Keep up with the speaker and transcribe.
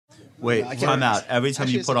Wait, I can't- time out. Every time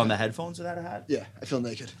Actually, you it's put on okay. the headphones without a hat? Yeah, I feel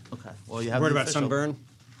naked. Okay. Well, you have Worried the about official- sunburn?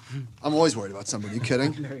 I'm always worried about sunburn. Are you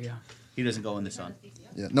kidding? There we go. He doesn't go in the sun.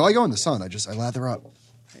 Yeah. No, I go in the sun. I lather up.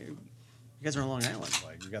 You guys are on Long Island.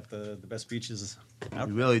 Like, you got the best beaches out.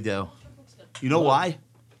 You really do. You know why?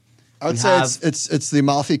 I would We say have- it's the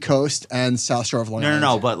Amalfi Coast and South Shore of Long Island.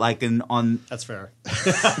 No. But like That's fair.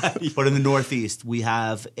 but in the Northeast, we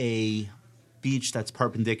have a beach that's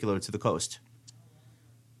perpendicular to the coast.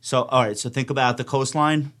 So, all right. So think about the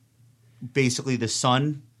coastline. Basically, the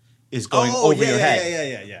sun is going over your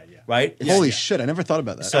head. Yeah. Right? Holy shit! I never thought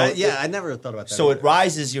about that. So- I never thought about that. So either. it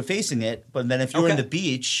rises, you're facing it, but then if you're in Okay. the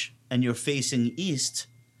beach and you're facing east,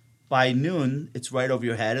 by noon it's right over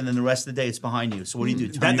your head, and then the rest of the day it's behind you. So what do you do?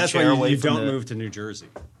 Turn your That's chair why away you from don't the... move to New Jersey.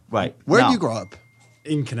 Right. Where No. did you grow up?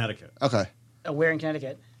 In Connecticut. Okay. Where in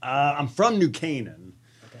Connecticut? I'm from New Canaan.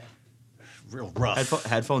 Okay. Real rough.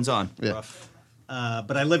 Headphones on. Yeah. Rough.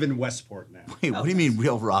 But I live in Westport now. Wait, what do you mean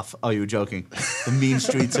real rough? Oh, you were joking. The mean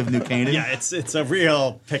streets of New Canaan? Yeah, it's a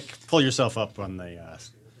real pull yourself up on the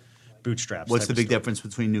bootstraps. What's type the of big story. difference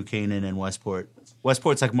between New Canaan and Westport?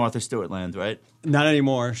 Westport's like Martha Stewart land, right? Not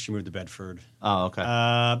anymore. She moved to Bedford. Oh, okay.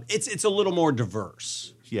 It's a little more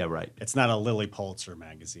diverse. yeah, right. It's not a Lily Pulitzer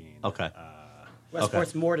magazine. Okay.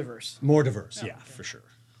 Westport's more diverse. More diverse, yeah, for sure.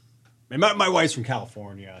 I mean, my wife's from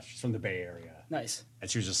California. She's from the Bay Area. Nice.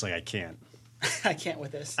 And she was just like, I can't. I can't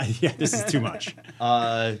with this. Yeah, this is too much.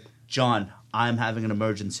 John, I'm having an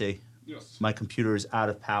emergency. Yes. My computer is out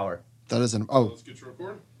of power. That isn't. Oh, Let's get you a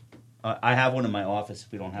record. I have one in my office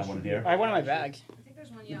if we don't have one here. I have one in my bag. I think there's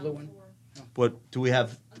one, The blue one. What do we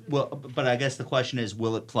have? Well, but I guess the question is,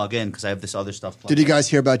 will it plug in? Because I have this other stuff plugged did you in. guys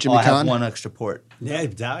hear about Jimmy I have Kahn? one extra port. Yeah, he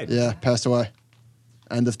died. Yeah, passed away.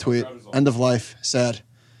 End of tweet. End of life. Sad.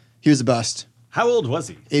 He was the best. How old was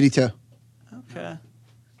he? 82. Okay.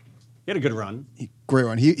 He had a good run. Great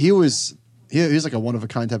one. He was like a one of a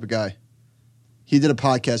kind type of guy. He did a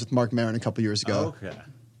podcast with Mark Maron a couple years ago. Okay.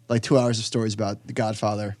 Like 2 hours of stories about The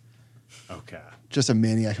Godfather. Okay. Just a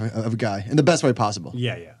maniac of a guy in the best way possible.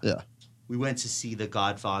 Yeah. Yeah. We went to see The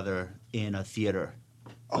Godfather in a theater.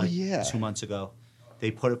 Oh yeah. 2 months ago. They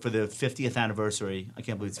put it for the 50th anniversary. I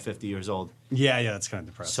can't believe it's 50 years old. Yeah, that's kind of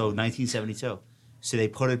depressing. So 1972. So they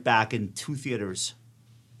put it back in 2 theaters,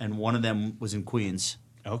 and one of them was in Queens.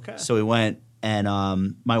 Okay. So we went, and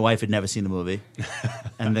my wife had never seen the movie,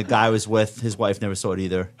 and the guy was with his wife never saw it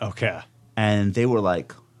either, Okay. and they were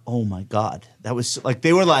like, "Oh my god, that was like."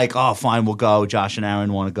 They were like, "Oh, fine, we'll go." Josh and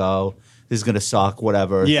Aaron want to go. This is gonna suck.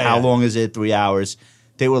 Whatever. Yeah, How yeah. long is it? 3 hours.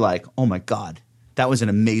 They were like, "Oh my god, that was an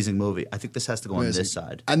amazing movie." I think this has to go on Amazing. this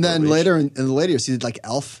side. And then later in the later years, he did like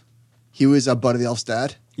Elf. He was Buddy the Elf's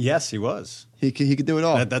dad. Yes, he was. He could do it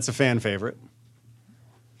all. That's a fan favorite.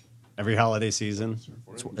 Every holiday season.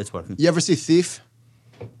 It's working. You ever see Thief?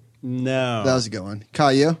 No. That was a good one.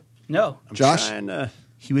 Kai, you? No. I'm Josh? trying to-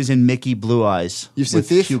 He was in Mickey Blue Eyes. You've seen with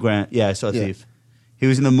Thief? Hugh Grant. Yeah, I saw Yeah. Thief. He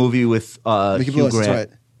was in the movie with Mickey Hugh Blue Eyes, Grant.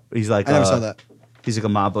 that's right. He's like I never saw that. He's like a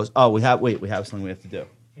mob boss. Oh, we have something we have to do.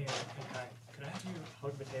 Hey, Kai, could I have you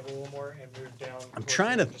hug the table a little more and move down? I'm towards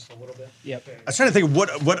trying me to- just a little bit. Yep. Okay. I was trying to think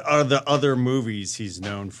what are the other movies he's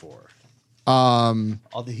known for?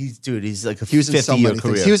 He's like He was in so 50-year many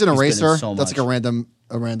career. things. He was in He's been Eraser. so That's much. like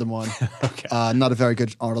a random one. Okay. Not a very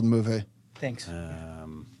good Arnold movie. Thanks.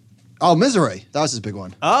 Oh, Misery. That was his big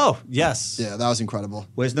one. Oh, yes. Yeah, that was incredible.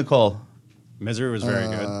 Where's Nicole? Misery was very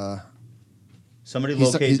good. Somebody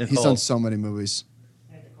He's locate Nicole. done so many movies.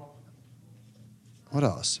 Hey, Nicole. What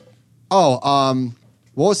else? Oh,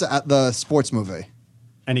 what was the sports movie?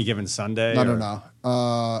 Any Given Sunday? No,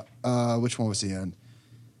 or- no. Which one was he in?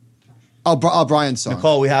 Oh, Brian's song.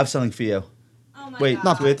 Nicole, we have something for you. Oh my Wait,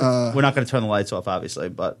 God. we're not going to turn the lights off, obviously,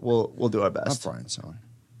 but we'll do our Not best. Brian's song.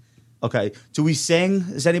 Okay. Do we sing?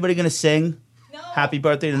 Is anybody going to sing? No. Happy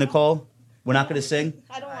birthday to Nicole. We're not going to sing.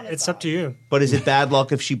 I don't want to. It's up to you. But is it bad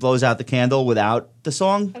luck if she blows out the candle without the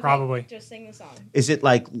song? Okay, Probably. Just sing the song. Is it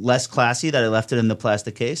like less classy that I left it in the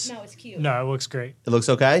plastic case? No, it's cute. No, it looks great. It looks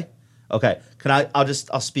okay? Okay.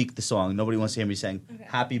 I'll speak the song. Nobody wants to hear me sing. Okay.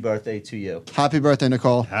 Happy birthday to you. Happy birthday,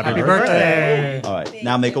 Nicole. Happy birthday. All right. Thank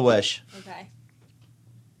Now make a you. wish. Okay.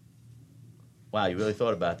 Wow, you really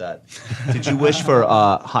thought about that. Did you wish for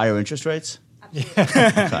higher interest rates?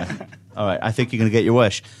 Okay. All right. I think you're going to get your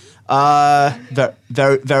wish. Very,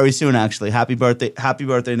 very, very soon, actually. Happy birthday,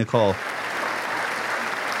 Nicole.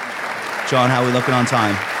 John, how are we looking on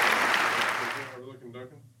time? Are we looking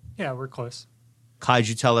ducking? Yeah, we're close. Kai,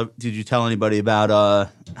 did you tell anybody about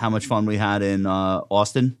how much fun we had in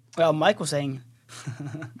Austin? Well, Mike was saying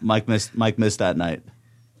Mike missed that night.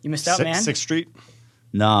 you missed out, man. 6th Street?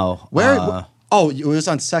 No. Where? It was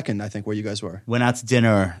on Second, I think, where you guys were. Went out to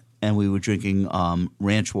dinner and we were drinking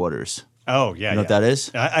ranch waters. Oh, yeah. You know what that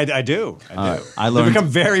is? I do. I learned. They've become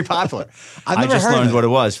very popular. I've I never just heard learned of what it.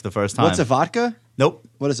 it was for the first time. What's a vodka? Nope.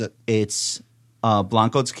 What is it? It's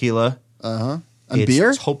Blanco tequila. And It's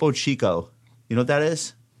beer? Topo Chico. You know what that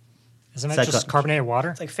is? Isn't It's it like just a- carbonated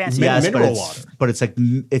water? It's like fancy. Yeah. Yes, mineral but it's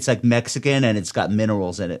like Mexican and it's got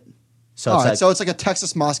minerals in it. So All it's right, like so it's like a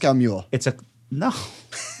Texas Moscow Mule. it's a no.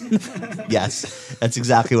 Yes, that's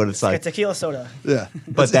exactly what it's Like a like. tequila soda. Yeah.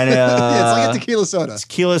 But then Yeah, it's like a tequila soda.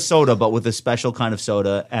 tequila soda, but with a special kind of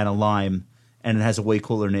soda and a lime, and it has a way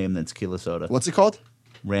cooler name than tequila soda. What's it called?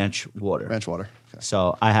 Ranch water. Ranch water. Okay.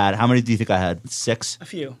 So I had how many do you think I had? 6. A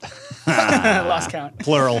few. Lost count.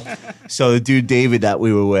 Plural. So the dude David that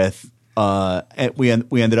we were with, and we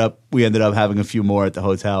ended up having a few more at the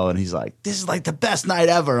hotel, and he's like, "This is like the best night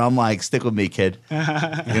ever." I'm like, "Stick with me, kid." You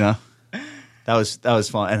know, that was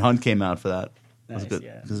fun, and Hunt came out for that. It was Nice, good.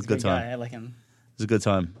 yeah. It was a He's good guy. time. I like him. It was a good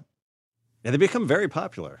time. Yeah, they become very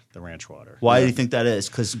popular, the ranch water. Why do you think that is?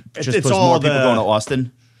 Because just it's more all people the- going to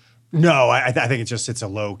Austin. No, I think it's a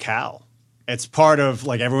low cal. It's part of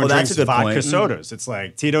like everyone Well, that's drinks a good vodka point. sodas. It's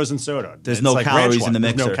like Tito's and soda. There's It's no like calories ranch in the water.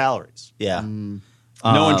 There's mixer. no calories. Yeah.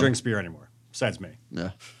 No one drinks beer anymore besides me.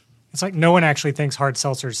 Yeah. It's like no one actually thinks hard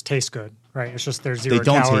seltzers taste good, right? It's just there's 0 They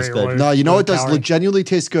don't calorie taste or good. low- No, you know low what does calorie. genuinely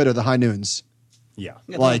taste good are the high noons. Yeah.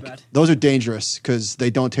 Yeah, Like not bad. those are dangerous because they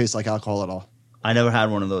don't taste like alcohol at all. I never had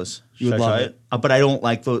one of those. You Should would I love try it. But I don't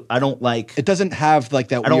like the. I don't like. It doesn't have like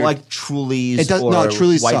that. I don't weird, like Trulies. It does or no. It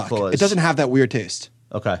truly White suck. Claws. It doesn't have that weird taste.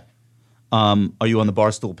 Okay. Are you on the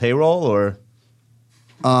Barstool payroll or?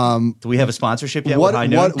 Do we have a sponsorship yet with High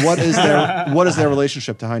Noon? what is their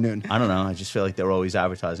relationship to High Noon? I don't know. I just feel like they're always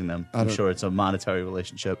advertising them. I'm don't- sure it's a monetary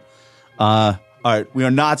relationship. All right. We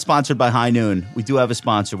are not sponsored by High Noon. We do have a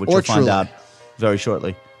sponsor, which Or you'll find Truly. out very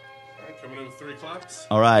shortly. All right, coming in with 3 claps.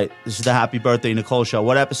 All right. This is the Happy Birthday Nicole show.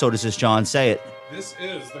 What episode is this, John? Say it. This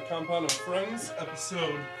is the Compound of Friends,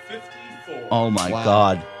 episode 54. Oh, my Wow.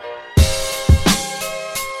 God.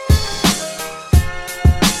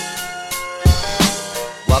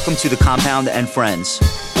 Welcome to the Compound and Friends.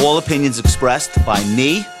 All opinions expressed by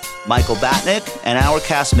me, Michael Batnick, and our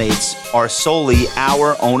castmates are solely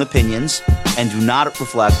our own opinions and do not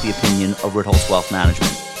reflect the opinion of Ritholtz Wealth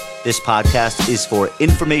Management. This podcast is for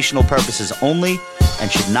informational purposes only and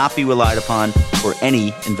should not be relied upon for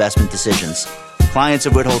any investment decisions. Clients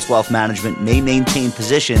of Ritholtz Wealth Management may maintain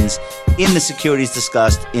positions in the securities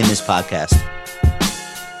discussed in this podcast.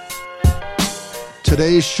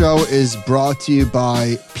 Today's show is brought to you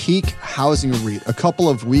by Peak Housing REIT. A couple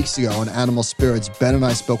of weeks ago on Animal Spirits, Ben and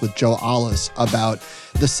I spoke with Joe Allis about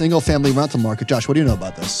the single-family rental market. Josh, what do you know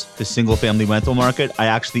about this? The single-family rental market, I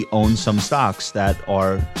actually own some stocks that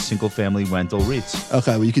are single-family rental REITs.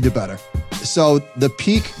 Okay, well, you could do better. So the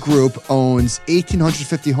Peak Group owns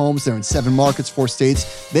 1,850 homes. They're in 7 markets, 4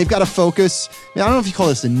 states. They've got a focus. I don't know if you call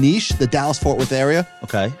this a niche, the Dallas-Fort Worth area.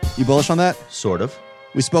 Okay, You bullish on that? sort of.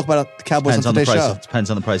 We spoke about the Cowboys Depends on on the today's price. show. Depends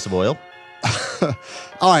on the price of oil.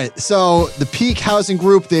 All right, so the Peak Housing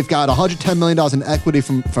Group, they've got $110 million in equity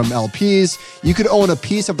from LPs. You could own a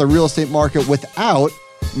piece of the real estate market without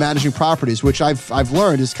managing properties, which I've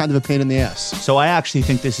learned is kind of a pain in the ass. So I actually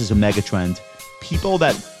think this is a mega trend. People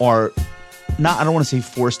that are not, I don't want to say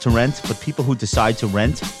forced to rent, but people who decide to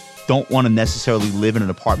rent don't want to necessarily live in an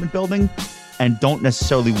apartment building and don't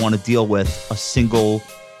necessarily want to deal with a single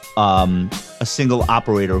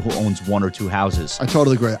operator who owns 1 or 2 houses. I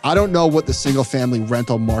totally agree. I don't know what the single family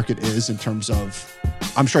rental market is in terms of,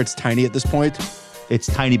 I'm sure it's tiny at this point. It's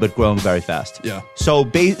tiny but growing very fast. Yeah. So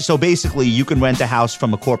basically, you can rent a house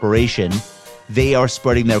from a corporation. They are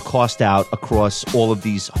spreading their cost out across all of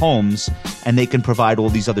these homes, and they can provide all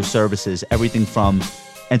these other services, everything from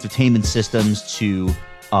entertainment systems to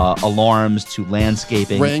alarms to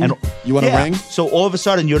landscaping. Ring? You want a ring? So all of a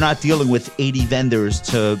sudden, you're not dealing with 80 vendors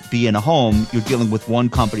to be in a home. You're dealing with one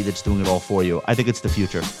company that's doing it all for you. I think it's the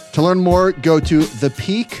future. To learn more, go to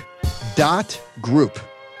thepeak.group.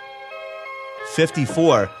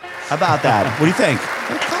 54. How about that? What do you think?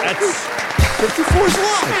 That's 54 is a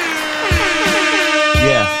lot.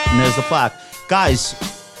 Yeah, and there's the plaque. Guys,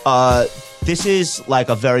 this is like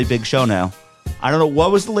a very big show now. I don't know, what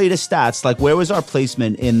was the latest stats? Like, where was our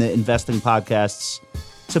placement in the investing podcasts?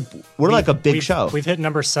 We're like a big show. We've hit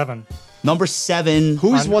number 7. Number 7,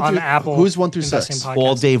 Who's on, one on through Apple. Who's 1 through investing 6? podcast.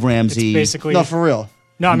 all Dave Ramsey. It's basically No, for real.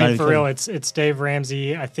 no. I Not mean even for real. kidding. It's Dave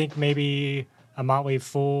Ramsey. I think maybe a Motley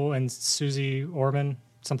Fool and Susie Orman,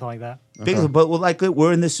 something like that. Big, but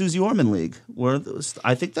we're in the Susie Orman League.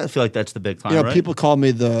 I feel like that's the big time, You know, right? people call me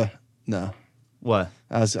the, no. What?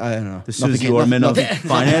 I don't know. The Susie Orman of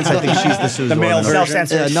finance? I think she's the Susie The male Orman. version.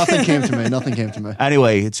 Yeah, nothing came to me. Nothing came to me.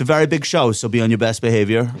 Anyway, it's a very big show, so be on your best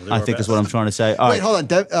behavior, I think is what I'm trying to say. All Wait, right.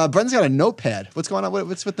 hold on. Brendan's got a notepad. What's going on?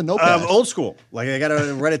 What's with the notepad? Old school. Like I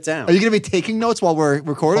gotta write it down. Are you going to be taking notes while we're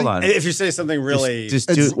recording? Hold on. If you say something really Just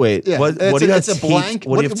do, wait. Yeah, What do you have it's a blank.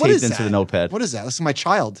 What do you have what taped is into that? the notepad? What is that? This is my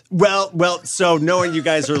child. well, so knowing you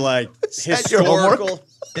guys are like that your homework?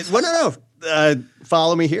 historical. Well, no.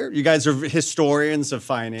 Follow me here. You guys are historians of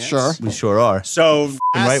finance. Sure. We sure are. So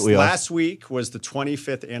right we are. last week was the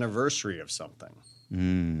 25th anniversary of something.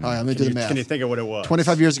 All right, let me do the math. Can you think of what it was?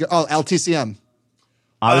 25 years ago. Oh, LTCM.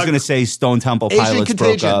 I was going to say Stone Temple Asian Pilots broke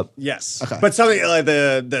Contagion. up. Yes. Okay. But something like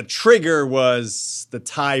the trigger was the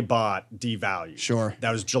Thai baht devalue. Sure.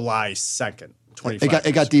 That was July 2nd, 25.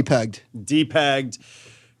 It got depegged. depegged.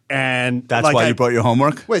 And That's like why you brought your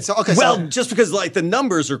homework? Wait, so okay. Well, so, just because like the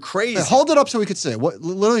numbers are crazy. hold it up so we could see it. What?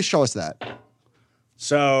 Literally show us that.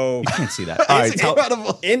 So I can't see that. All right. tell-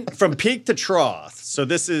 Incredible. from peak to trough. So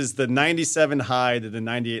this is the 97 high to the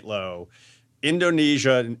 98 low.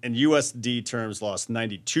 Indonesia in USD terms lost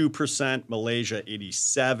 92%. Malaysia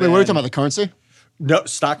 87%. Wait, what are you talking about? The currency? No,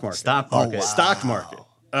 stock market. Stock market. wow. Stock market.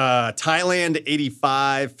 Thailand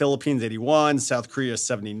 85, Philippines 81, South Korea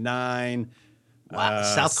 79. Wow.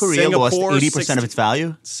 South Korea lost Singapore, 80% of its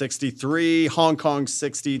value? 63, Hong Kong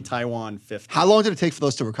 60, Taiwan 50. How long did it take for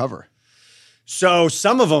those to recover? So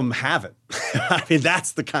some of them haven't. I mean,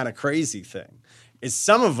 that's the kind of crazy thing. Is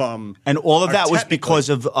some of them And all of are that was technically- because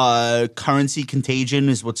of currency contagion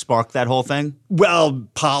is what sparked that whole thing? well,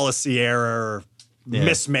 policy error,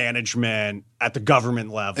 mismanagement at the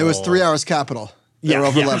government level. It was 3 hours capital. They were Yeah,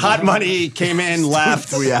 over-leveraged. hot money came in, left.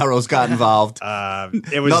 3 arrows got involved.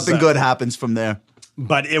 It was Nothing good happens from there.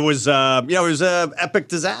 But it was, it was a epic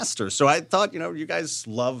disaster. So I thought, you guys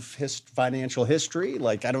love financial history.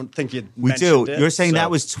 Like, I don't think you We do. mentioned it, You're saying so-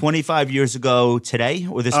 that was 25 years ago today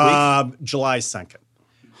or this week? July 2nd.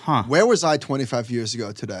 Where was I 25 years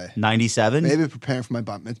ago today? 97? Maybe preparing for my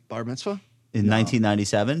bar mitzvah In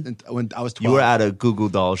 1997? when I was 12. You were at a Google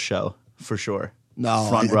Dolls show, for sure. No,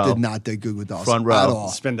 Front I row. did not do Google Dolls Front at row. all.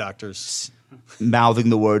 Spin doctors. Mouthing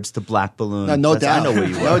the words to Black Balloon. No That's- doubt. I know where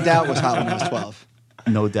you were. No doubt was hot when I was 12.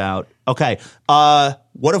 No doubt. Okay.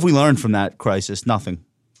 What have we learned from that crisis? Nothing.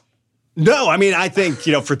 No, I mean, I think,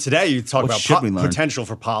 for today, you talk What about should we learn? potential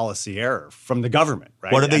for policy error from the government,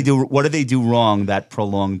 right? What did they And- do? What did they do wrong that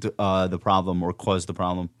prolonged the problem or caused the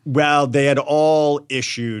problem? Well, they had all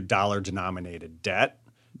issued dollar-denominated debt.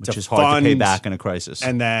 Which is hard to pay back in a crisis.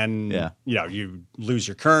 And then, Yeah. you lose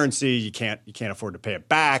your currency. You can't afford to pay it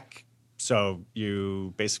back. So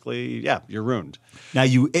you basically, you're ruined. Now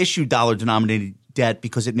you issue dollar-denominated debt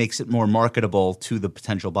because it makes it more marketable to the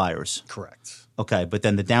potential buyers. Correct. Okay, but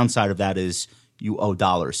then the downside of that is you owe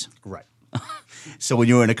dollars. Right. So when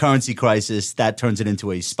you're in a currency crisis, that turns it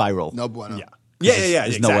into a spiral. No bueno. Yeah.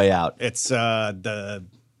 There's no way out. It's it's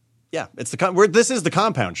this is the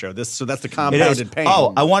compound show. So that's the It is. compounded pain.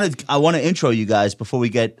 Oh, I want to intro you guys before we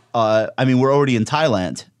get. We're already in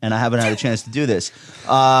Thailand, and I haven't had a chance to do this.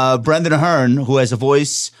 Brendan Ahern, who has a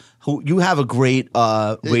voice, who you have a great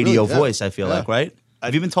radio really, yeah. voice. I feel Yeah. like, right?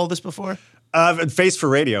 Have you been told this before? Face for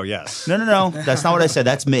radio, yes. No. That's not what I said.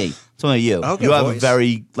 That's me. It's only you. Okay, you have a voice.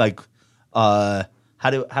 very how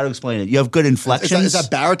to explain it? You have good inflections. Is that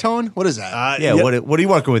baritone? What is that? yeah. What are you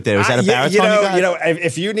working with there? Is that a baritone? You got?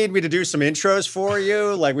 if you need me to do some intros for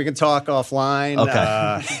you, like we can talk offline.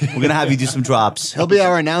 Okay. We're gonna have you do some drops. He'll be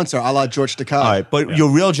our announcer, a la George Takei. All right, but your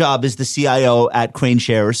real job is the CIO at Crane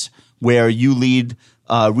Shares, where you lead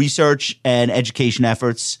research and education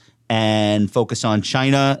efforts and focus on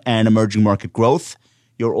China and emerging market growth.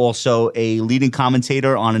 You're also a leading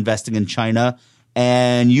commentator on investing in China,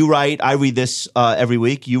 and you write. I read this every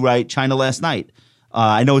week. You write China Last Night.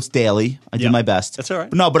 I know it's daily. I do Yeah. my best. That's all right.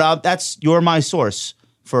 But you're my source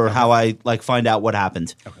for how I find out what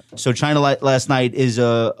happened. Okay. So China Last Night is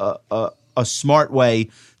a smart way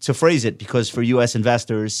to phrase it because for U.S.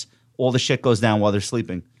 investors, all the shit goes down while they're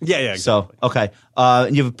sleeping. Yeah, exactly. So, okay.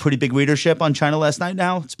 And you have a pretty big readership on China Last Night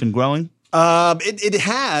now? It's been growing? It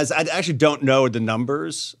has. I actually don't know the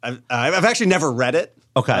numbers. I've actually never read it.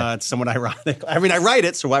 Okay. It's somewhat ironic. I mean, I write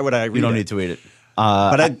it, so why would I read it? You don't need to read it.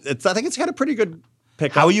 But I think it's got a pretty good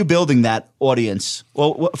pickup. How are you building that audience?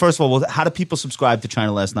 Well, first of all, how do people subscribe to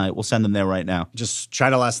China Last Night? We'll send them there right now. Just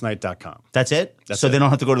ChinaLastNight.com. That's it? So it. they don't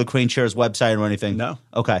have to go to the Crane Shares website or anything? No.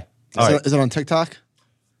 Okay. All right. Is it on TikTok?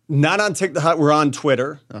 Not on TikTok. We're on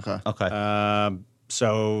Twitter. Okay. Okay.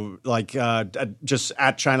 So just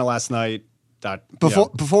at ChinaLastNight.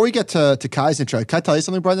 Before we get to Kai's intro, can I tell you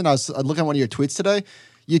something, Brendan? I was looking at one of your tweets today.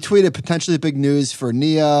 You tweeted potentially big news for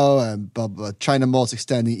NEO and China Malt's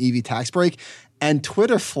extending EV tax break, and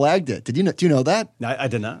Twitter flagged it. Do you know that? I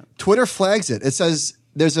did not. Twitter flags it. It says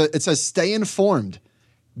stay informed.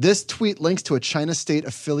 This tweet links to a China state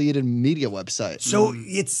affiliated media website. So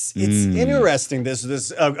it's interesting.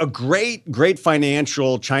 This a great Chinese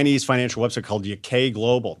financial website called Yakai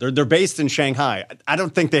Global. They're based in Shanghai. I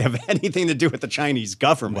don't think they have anything to do with the Chinese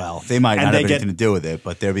government. Well, they might not have anything to do with it,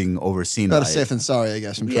 but they're being overseen. Better safe than sorry, I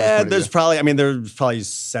guess. There's probably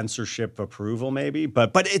censorship approval, maybe,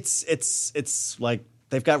 but it's like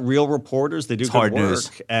they've got real reporters. They do good hard work, news.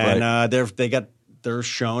 and Right. they're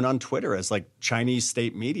shown on Twitter as like Chinese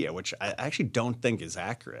state media, which I actually don't think is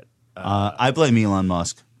accurate. I blame Elon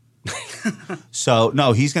Musk. So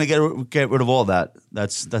no, he's going to get rid of all that.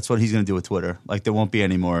 That's what he's going to do with Twitter. Like there won't be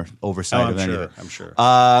any more oversight of any of it. I'm sure.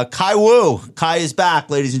 Kai Wu, Kai is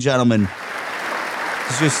back, ladies and gentlemen.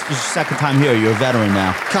 This is your second time here. You're a veteran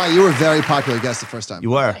now. Kai, you were a very popular guest the first time.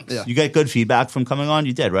 You were. Yeah. You get good feedback from coming on.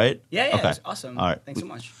 You did, right? Yeah, Okay. it was awesome. All right. Thanks so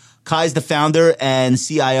much. Kai's the founder and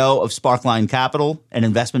CIO of Sparkline Capital, an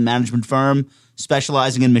investment management firm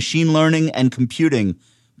specializing in machine learning and computing.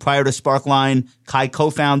 Prior to Sparkline, Kai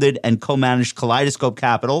co-founded and co-managed Kaleidoscope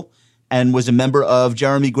Capital and was a member of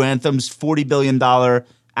Jeremy Grantham's $40 billion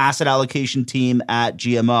asset allocation team at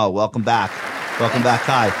GMO. Welcome back. Welcome back,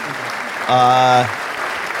 Kai.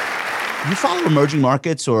 You follow emerging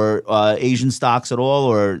markets or Asian stocks at all?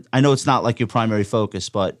 Or I know it's not like your primary focus,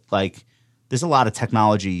 but like there's a lot of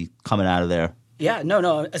technology coming out of there. Yeah,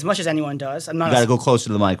 no, as much as anyone does. I'm not. You got to go closer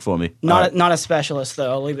to the mic for me. Not a specialist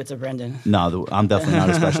though. I'll leave it to Brendan. No, I'm definitely not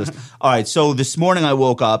a specialist. All right, so this morning I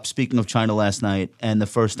woke up, speaking of China last night, and the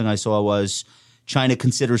first thing I saw was China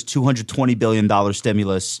considers $220 billion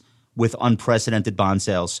stimulus with unprecedented bond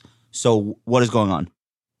sales. So what is going on?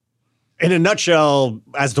 In a nutshell,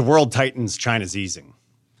 as the world tightens, China's easing.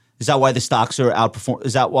 Is that why the stocks are outperforming?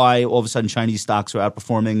 Is that why all of a sudden Chinese stocks are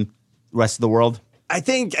outperforming the rest of the world? I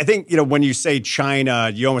think when you say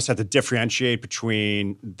China, you almost have to differentiate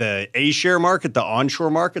between the A-share market, the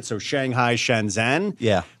onshore market, so Shanghai, Shenzhen,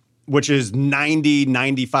 Yeah. which is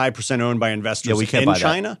 95% owned by investors Yeah, we can't in buy that.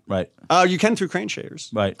 China. Right. You can through Crane shares.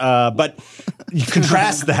 Right. But you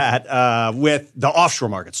contrast that with the offshore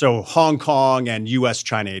market, so Hong Kong and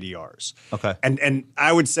U.S.-China ADRs. Okay. And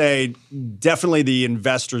I would say definitely the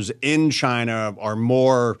investors in China are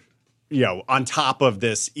more on top of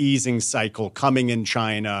this easing cycle coming in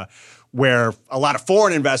China, where a lot of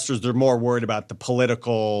foreign investors, they're more worried about the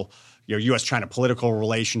political, U.S.-China political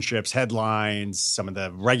relationships, headlines, some of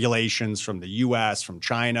the regulations from the U.S., from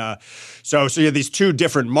China. So you have these two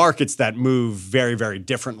different markets that move very, very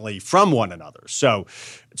differently from one another. So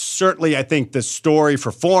certainly I think the story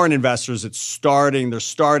for foreign investors, they're starting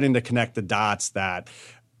to connect the dots that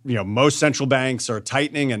most central banks are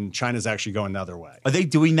tightening and China's actually going the other way. Are they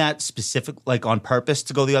doing that like on purpose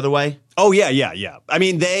to go the other way? Oh, yeah. I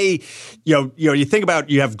mean, they, you think about,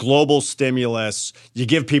 you have global stimulus, you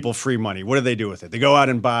give people free money. What do they do with it? They go out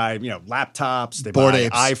and buy, laptops, they Bored buy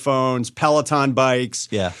apes. iPhones, Peloton bikes.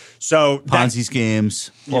 Yeah. So Ponzi schemes,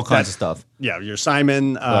 all kinds of stuff. Yeah, you're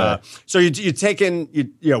Simon. Right. So you take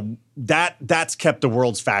in, that's kept the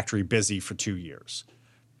world's factory busy for 2 years.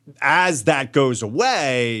 As that goes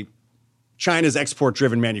away, China's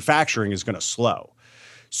export-driven manufacturing is going to slow.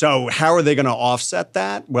 So how are they going to offset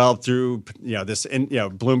that? Well, through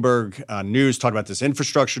Bloomberg News talked about this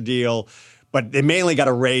infrastructure deal, but they mainly got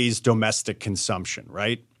to raise domestic consumption,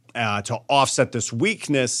 right, to offset this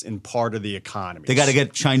weakness in part of the economy. They got to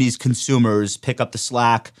get Chinese consumers pick up the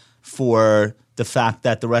slack for the fact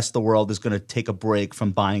that the rest of the world is going to take a break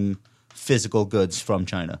from buying physical goods from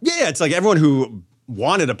China. Yeah, it's like everyone who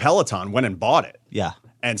wanted a Peloton went and bought it. Yeah.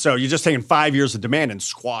 And so you're just taking 5 years of demand and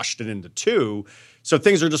squashed it into 2. So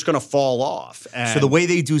things are just going to fall off. And So the way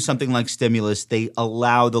they do something like stimulus, they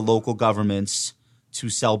allow the local governments to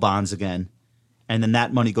sell bonds again. And then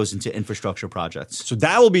that money goes into infrastructure projects. So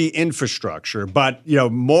that will be infrastructure, but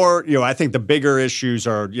I think the bigger issues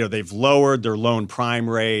are they've lowered their loan prime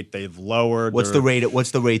rate, they've lowered What's the rate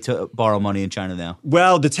to borrow money in China now?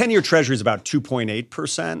 Well, the 10-year Treasury is about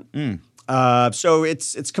 2.8%. So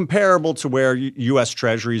it's comparable to where U.S.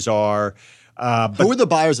 Treasuries are. Who are the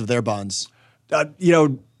buyers of their bonds?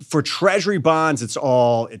 For Treasury bonds, it's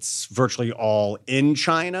virtually all in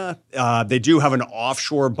China. They do have an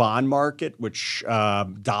offshore bond market, which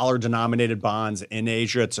dollar-denominated bonds in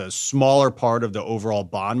Asia. It's a smaller part of the overall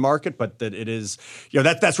bond market, but that it is,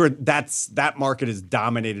 that market is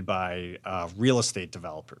dominated by real estate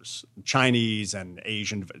developers, Chinese and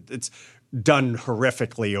Asian. It's done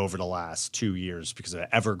horrifically over the last 2 years because of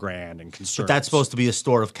Evergrande and concerns. But that's supposed to be a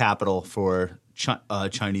store of capital for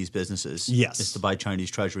Chinese businesses. Yes. Is to buy Chinese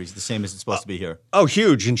treasuries, the same as it's supposed to be here. Oh,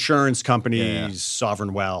 huge insurance companies, Yeah.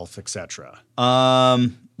 sovereign wealth, etc.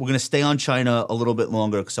 We're going to stay on China a little bit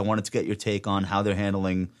longer because I wanted to get your take on how they're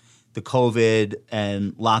handling the COVID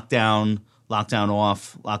and lockdown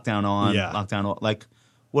off, lockdown on, Yeah. lockdown off. Like,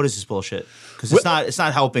 what is this bullshit? Because it's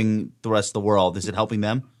not helping the rest of the world. Is it helping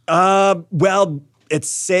them? Well, it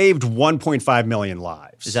saved 1.5 million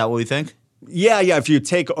lives. Is that what we think? Yeah. If you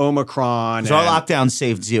take Omicron, So our and- lockdown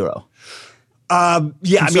saved zero. yeah,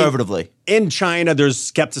 Conservatively. in China, there's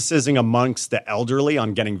skepticism amongst the elderly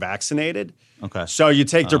on getting vaccinated. Okay. So you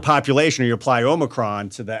take their population, or you apply Omicron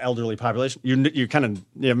to the elderly population. You kind of,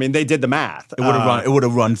 I mean, they did the math. It would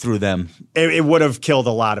have run through them It would have killed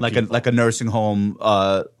a lot of people. like a nursing home,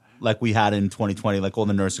 like we had in 2020. Like all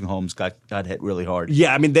the nursing homes got hit really hard.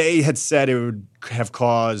 Yeah, I mean, they had said it would have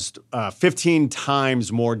caused 15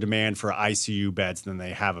 times more demand for ICU beds than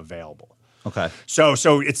they have available. Okay. So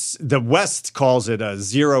it's the West calls it a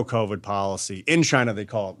zero COVID policy. In China, they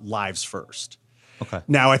call it lives first. Okay.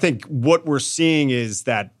 Now, I think what we're seeing is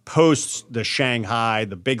that post the Shanghai,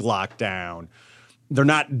 the big lockdown, they're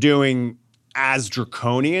not doing as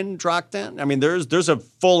draconian lockdown. I mean, there's a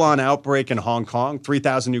full-on outbreak in Hong Kong,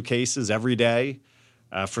 3,000 new cases every day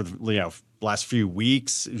for the last few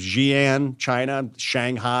weeks. Xi'an, China,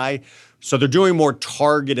 Shanghai. So they're doing more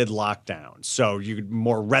targeted lockdowns. So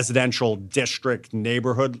more residential district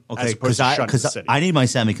neighborhood as opposed to shutting the city. I need my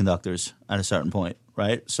semiconductors at a certain point,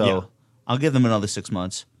 right? So Yeah. I'll give them another 6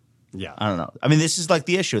 months. Yeah. I don't know. I mean, this is like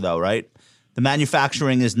the issue, though, right? The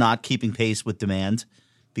manufacturing is not keeping pace with demand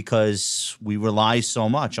because we rely so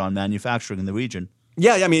much on manufacturing in the region.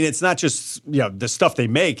 Yeah, I mean, it's not just the stuff they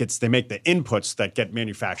make; they make the inputs that get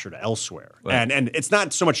manufactured elsewhere. Right. And it's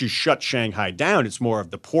not so much you shut Shanghai down; it's more of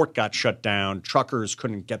the port got shut down. Truckers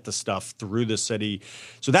couldn't get the stuff through the city,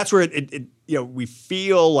 so that's where we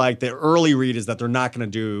feel like the early read is that they're not going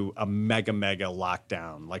to do a mega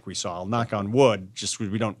lockdown like we saw. I'll knock on wood. Just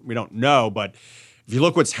we don't know, but if you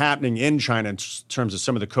look what's happening in China in terms of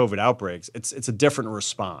some of the COVID outbreaks, it's a different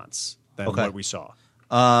response than what we saw.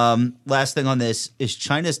 Last thing on this is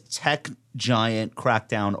China's tech giant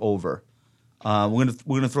crackdown over. We're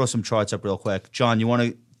gonna throw some charts up real quick. John, you want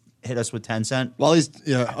to hit us with Tencent? Well,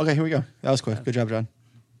 okay, here we go. That was quick. Good job, John.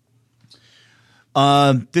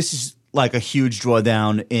 This is like a huge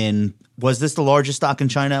drawdown in. Was this the largest stock in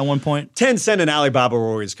China at one point? Tencent and Alibaba were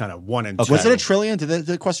always kind of 1 and 2. Was it $1 trillion? Did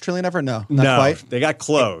it cost $1 trillion ever? No, not No, quite. they got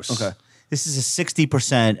close. Okay. This is a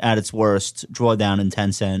 60% at its worst drawdown in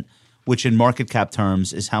Tencent, which in market cap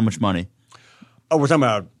terms is how much money? Oh, we're talking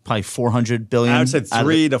about, Probably 400 billion. I would say out of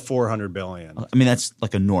 3 to 400 billion. I mean, that's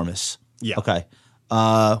like enormous. Yeah. Okay.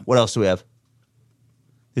 What else do we have?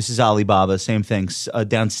 This is Alibaba. Same thing.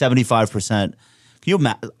 Down 75%.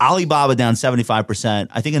 Alibaba down 75%.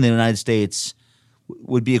 I think in the United States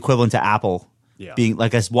would be equivalent to Apple being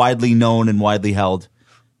like as widely known and widely held.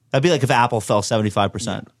 That'd be like if Apple fell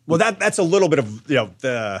 75%. Well, that's a little bit of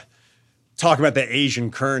the talk about the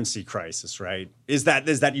Asian currency crisis, right? Is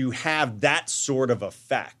that you have that sort of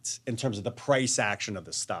effect in terms of the price action of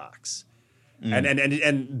the stocks. And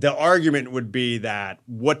the argument would be that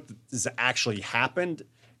what has actually happened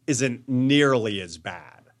isn't nearly as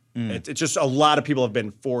bad. It's just a lot of people have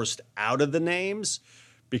been forced out of the names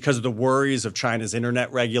because of the worries of China's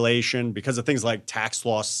internet regulation, because of things like tax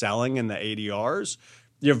loss selling and the ADRs.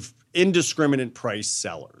 You have indiscriminate price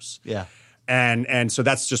sellers. Yeah. And so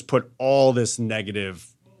that's just put all this negative.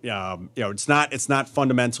 It's not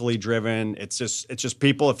fundamentally driven. It's just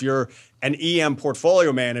people. If you're an EM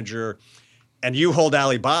portfolio manager and you hold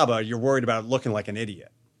Alibaba, you're worried about looking like an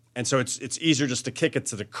idiot. And so it's easier just to kick it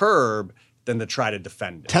to the curb than to try to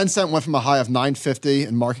defend it. Tencent went from a high of 950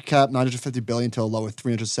 in market cap, 950 billion, to a low of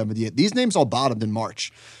 378. These names all bottomed in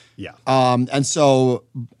March. Yeah. And so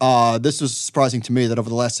this was surprising to me that over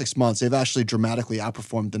the last 6 months, they've actually dramatically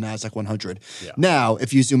outperformed the NASDAQ 100. Yeah. Now,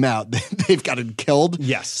 if you zoom out, they've gotten killed.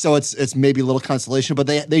 Yes. So it's maybe a little consolation, but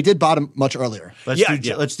they did bottom much earlier. Let's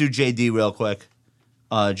do JD real quick.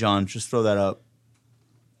 John, just throw that up.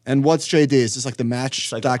 And what's JD? Is this like the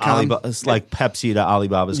It's like, Match.com? it's like Pepsi to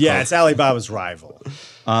Alibaba's. Yeah, Coke. it's Alibaba's rival.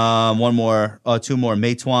 One more, two more.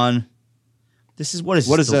 Meituan. This is what is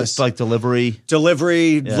this? It's like delivery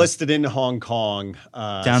Delivery listed in Hong Kong.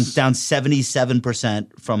 down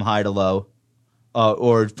 77% from high to low,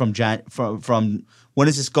 or from when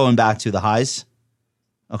is this going back to the highs?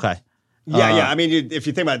 Okay. Yeah. I mean, if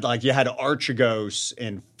you think about it, like you had Archegos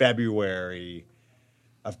in February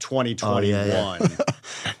of 2021.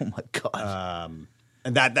 Oh my god.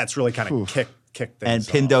 And that's really kind of kicked things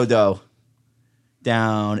And off. Pinduoduo.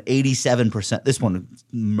 down 87%. This one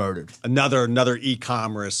murdered. Another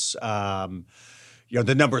e-commerce,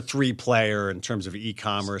 the number 3 player in terms of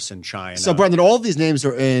e-commerce in China. So, Brendan, all of these names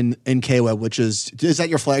are in KWeb, which is that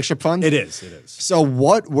your flagship fund? It is. So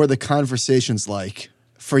what were the conversations like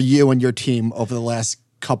for you and your team over the last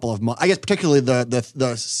couple of months? I guess particularly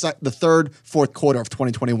the third, fourth quarter of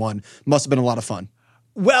 2021 must have been a lot of fun.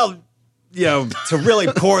 Well, to really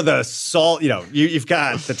pour the salt, you've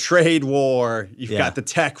got the trade war, you've got the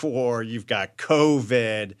tech war, you've got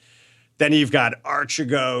COVID. Then you've got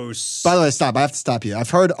Archegos. By the way, stop. I have to stop you.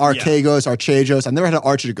 I've heard Archegos, Archegos. I've never had an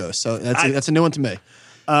Archegos, so that's a new one to me.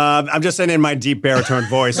 I'm just saying in my deep baritone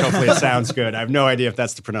voice. Hopefully, it sounds good. I have no idea if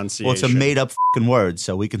that's the pronunciation. Well, it's a made-up word,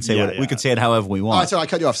 so we can say we can say it however we want. All right, sorry, I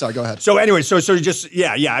cut you off. Sorry, go ahead. So anyway, so just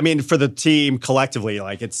I mean, for the team collectively,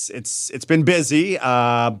 like it's been busy,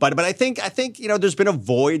 but I think there's been a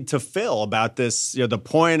void to fill about this. The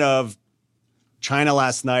point of China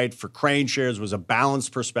last night for Crane shares was a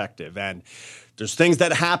balanced perspective, and there's things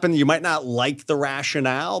that happen. You might not like the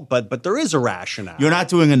rationale, but there is a rationale. You're not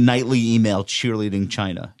doing a nightly email cheerleading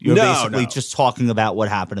China. You're basically just talking about what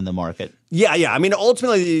happened in the market. Yeah. I mean,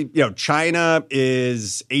 ultimately, China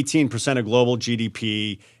is 18% of global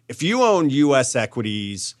GDP. If you own U.S.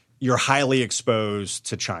 equities, you're highly exposed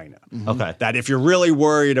to China. Mm-hmm. Okay. That if you're really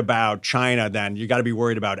worried about China, then you got to be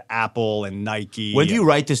worried about Apple and Nike. When do you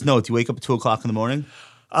write this note? Do you wake up at 2:00 in the morning?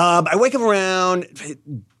 I wake up around,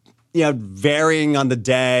 varying on the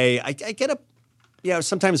day. I get up,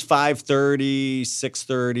 sometimes 5:30,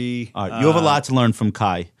 6:30. All right. You have a lot to learn from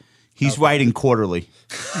Kai. He's writing quarterly.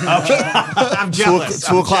 Okay. I'm jealous.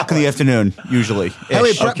 2:00 in the afternoon, usually. Hey,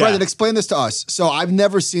 wait, Brendan, explain this to us. So I've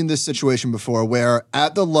never seen this situation before where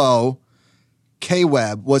at the low,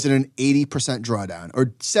 KWeb was in an 80% drawdown, or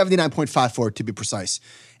 79.54 to be precise.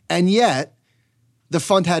 And yet, the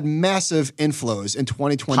fund had massive inflows in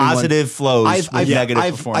 2021. Positive flows with negative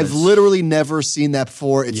performance. I've literally never seen that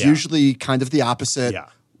before. It's usually kind of the opposite. Yeah.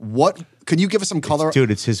 What can you give us some color? Dude,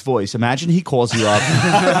 it's his voice. Imagine he calls you up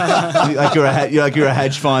like you're a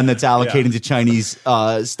hedge fund that's allocating to Chinese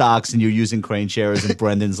stocks, and you're using Crane shares, and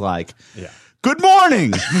Brendan's like, "Good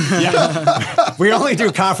morning." We only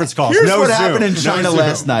do conference calls. Here's no what Zoom. happened in China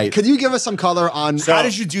last night. Could you give us some color on How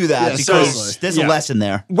did you do that? Because there's a lesson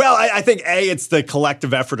there. Well, I think it's the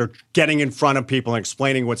collective effort of getting in front of people and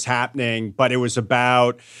explaining what's happening. But it was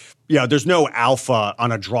about, there's no alpha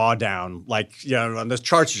on a drawdown. Like, on the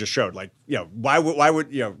charts you just showed. Like, why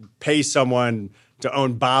would pay someone to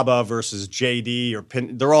own Baba versus JD or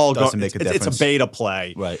Pin? They're all Doesn't going. make a difference. It's a beta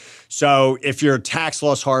play, Right. So if you're tax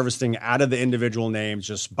loss harvesting out of the individual names,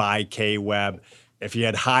 just buy KWeb. If you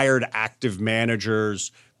had hired active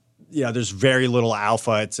managers, there's very little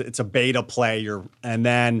alpha. It's a beta play. And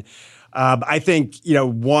then I think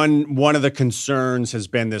one of the concerns has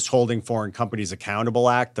been this Holding Foreign Companies Accountable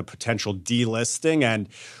Act, the potential delisting, and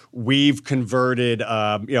we've converted.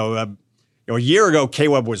 A year ago,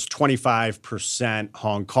 KWeb was 25%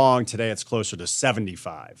 Hong Kong. Today, it's closer to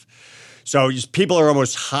 75%. So people are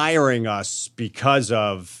almost hiring us because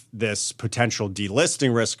of this potential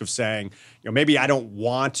delisting risk of saying, maybe I don't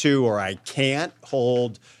want to or I can't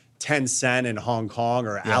hold Tencent in Hong Kong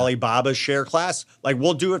or Alibaba's share class. Like,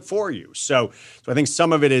 we'll do it for you. So I think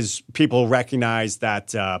some of it is people recognize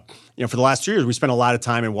that, for the last 2 years, we spent a lot of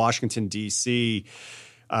time in Washington, D.C.,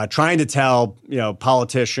 trying to tell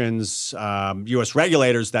politicians, U.S.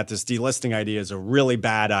 regulators that this delisting idea is a really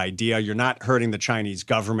bad idea. You're not hurting the Chinese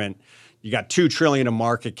government. You got $2 trillion of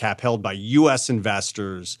market cap held by U.S.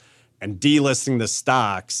 investors, and delisting the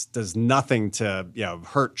stocks does nothing to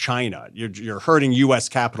hurt China. You're hurting U.S.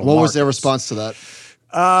 capital. What markets. was their response to that?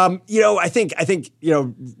 I think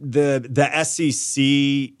the SEC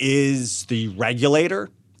is the regulator.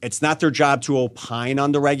 It's not their job to opine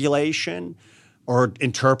on the regulation or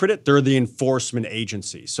interpret it. They're the enforcement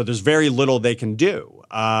agency. So there's very little they can do.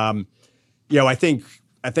 I think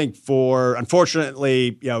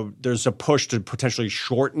unfortunately, there's a push to potentially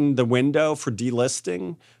shorten the window for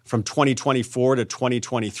delisting from 2024 to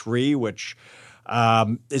 2023, which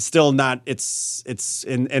is still not. It's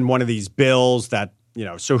in one of these bills that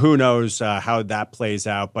So who knows how that plays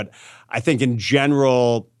out? But I think in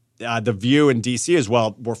general, the view in D.C. is,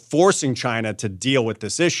 well, we're forcing China to deal with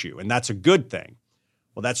this issue, and that's a good thing.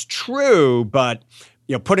 Well, that's true, but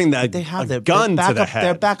putting gun to the head.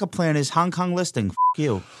 Their backup plan is Hong Kong listing. F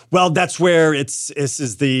you. Well, that's where this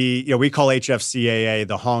is the we call HFCAA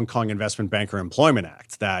the Hong Kong Investment Banker Employment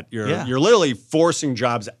Act. That you're literally forcing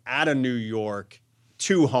jobs out of New York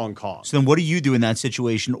to Hong Kong. So then what do you do in that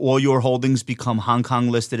situation? All your holdings become Hong Kong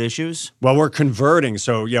listed issues? Well, we're converting.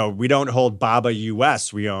 So, we don't hold Baba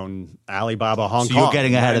US. We own Alibaba Hong So Kong. you're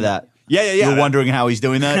getting ahead of that. Yeah. You're wondering how he's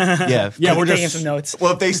doing that? Yeah. Yeah, we're taking just some notes.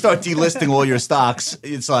 Well, if they start delisting all your stocks,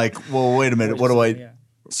 it's like, well, wait a minute. What do I? Yeah.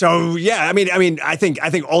 So yeah, I mean, I think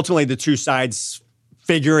ultimately the two sides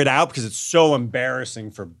figure it out because it's so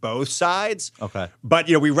embarrassing for both sides. Okay. But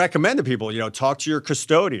we recommend to people, talk to your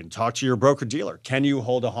custodian, talk to your broker dealer. Can you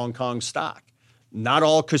hold a Hong Kong stock? Not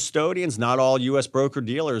all custodians, not all U.S. broker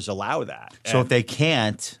dealers allow that. So if they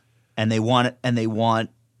can't and they want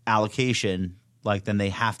allocation, like then they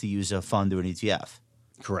have to use a fund or an ETF.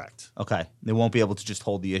 Correct. Okay. They won't be able to just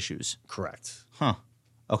hold the issues. Correct. Huh.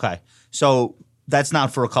 Okay. So that's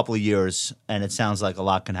not for a couple of years, and it sounds like a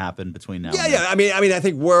lot can happen between now and then. Yeah. I mean, I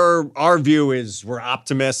think our view is we're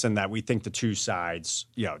optimists and that we think the two sides,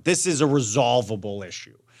 this is a resolvable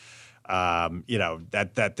issue.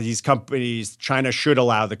 That these companies, China should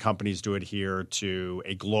allow the companies to adhere to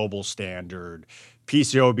a global standard.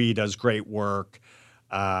 PCOB does great work.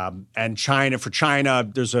 And for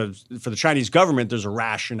the Chinese government, there's a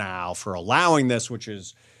rationale for allowing this, which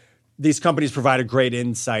is these companies provide a great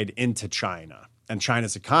insight into China and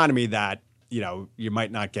China's economy that, you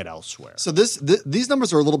might not get elsewhere. So these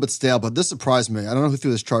numbers are a little bit stale, but this surprised me. I don't know who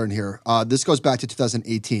threw this chart in here. This goes back to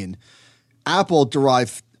 2018. Apple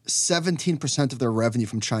derived 17% of their revenue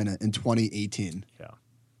from China in 2018. Yeah.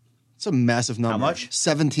 It's a massive number. How much?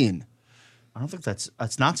 17. I don't think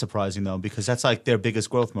that's not surprising, though, because that's like their biggest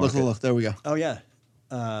growth market. Look, there we go. Oh, yeah.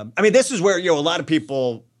 I mean, this is where, a lot of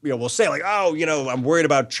people, will say like, oh, I'm worried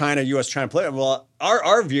about China, U.S.-China play. Well,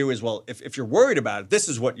 our view is, well, if you're worried about it, this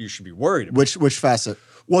is what you should be worried about. Which facet?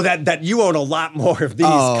 Well, that you own a lot more of these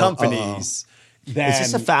companies. Than, Is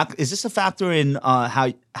this a factor in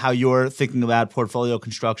how you're thinking about portfolio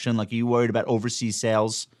construction? Like, are you worried about overseas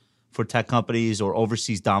sales for tech companies or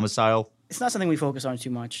overseas domicile? It's not something we focus on too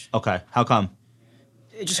much. Okay. How come?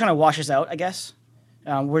 It just kind of washes out, I guess.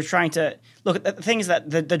 We're trying to look at the things that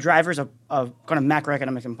the drivers of kind of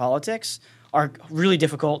macroeconomic and politics are really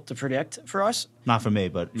difficult to predict for us. Not for me,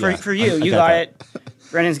 but For you, you got it.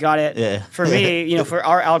 Brennan's got it. Yeah. For me, for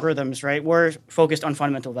our algorithms, right, we're focused on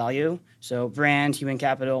fundamental value. So brand, human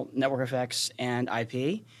capital, network effects, and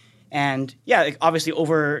IP. And obviously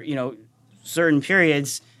over, certain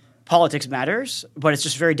periods, politics matters, but it's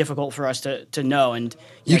just very difficult for us to know. And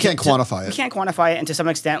You can't quantify it. You can't quantify it, and to some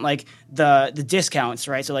extent, like the discounts,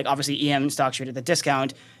 right? So like obviously EM stocks trade at the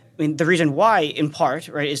discount. I mean, the reason why, in part,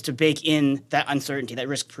 right, is to bake in that uncertainty, that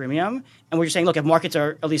risk premium. And we're just saying, look, if markets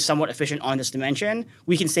are at least somewhat efficient on this dimension,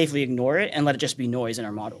 we can safely ignore it and let it just be noise in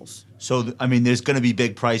our models. So, I mean, there's going to be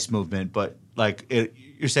big price movement, but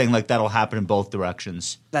you're saying like that'll happen in both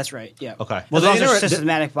directions. That's right. Yeah. Okay. Well, as long as there's the-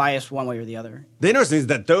 systematic bias one way or the other. The interesting is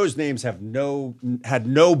that those names had no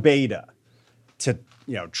beta to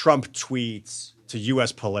Trump tweets to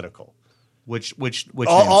U.S. political. Which names?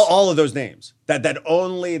 All of those names that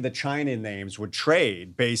only the China names would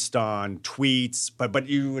trade based on tweets, but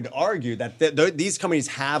you would argue that these companies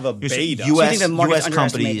have a beta. you think the U.S. market's underestimating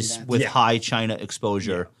companies that? with Yeah. high China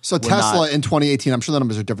exposure. So were Tesla not- in 2018, I'm sure the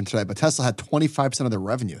numbers are different today, but Tesla had 25% of their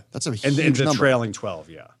revenue. That's a huge in the number. trailing 12,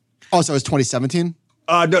 yeah. Oh, so it was 2017?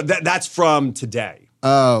 No, that's from today.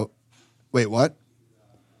 Oh, wait, what?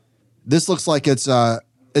 This looks like it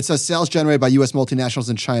says sales generated by U.S. multinationals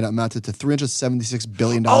in China amounted to $376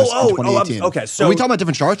 billion in 2018. okay, so- Are we talking about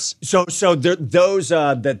different charts? So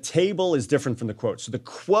the table is different from the quote. So the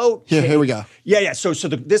quote Here we go. Yeah. So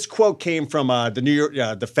this quote came from the New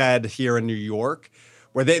York, the Fed here in New York,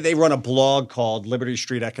 where they run a blog called Liberty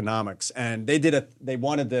Street Economics, and they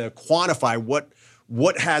wanted to quantify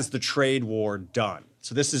what has the trade war done.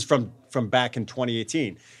 So this is from back in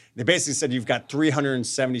 2018. They basically said you've got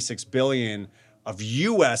 $376 billion of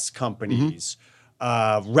U.S. companies.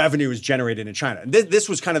 Revenue is generated in China. And this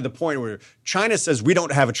was kind of the point where China says we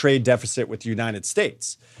don't have a trade deficit with the United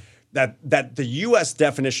States. That the U.S.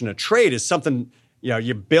 definition of trade is something,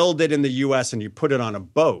 you build it in the U.S. and you put it on a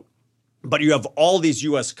boat. But you have all these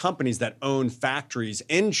U.S. companies that own factories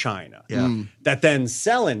in China that then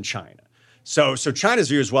sell in China. So China's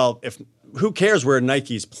view is, well, who cares where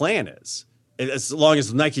Nike's plant is, as long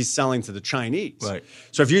as Nike's selling to the Chinese. Right.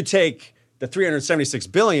 So if you take the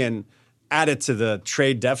 $376 billion added to the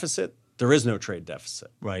trade deficit, there is no trade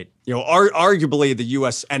deficit. Right. Arguably the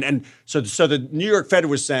U.S. and so the New York Fed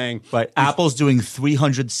was saying, Right. Apple's doing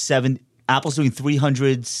 300.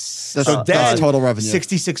 That's total revenue.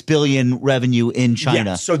 66 billion revenue in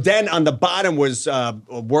China. Yeah. So then on the bottom was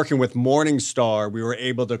working with Morningstar. We were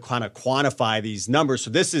able to kind of quantify these numbers.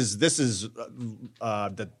 So this is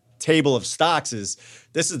the table of stocks is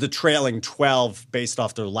this is the trailing 12 based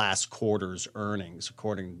off their last quarter's earnings,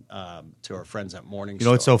 according to our friends at Morningstar. You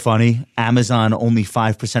know what's so funny? Amazon, only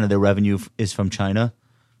 5% of their revenue is from China,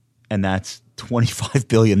 and that's $25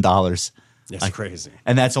 billion. It's crazy.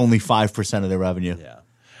 And that's only 5% of their revenue. Yeah.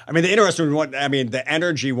 I mean, the interesting one, the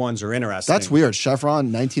energy ones are interesting. That's weird.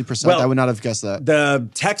 Chevron, 19%. Well, I would not have guessed that. The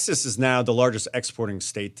Texas is now the largest exporting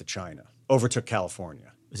state to China, overtook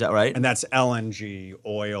California. Is that right? And that's LNG,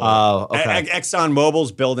 oil. Oh, okay.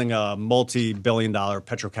 ExxonMobil's building a multi-billion-dollar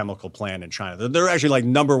petrochemical plant in China. They're actually like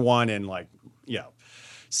number one in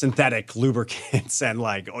synthetic lubricants and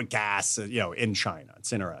gas, in China.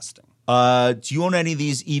 It's interesting. Do you own any of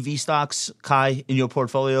these EV stocks, Kai, in your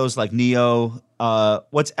portfolios, like NIO?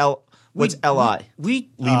 What's LI? We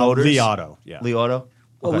Lee Motors? Li Auto, yeah. Lee Auto?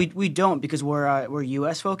 Well, Okay. we don't because we're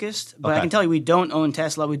U.S. focused. But Okay. I can tell you, we don't own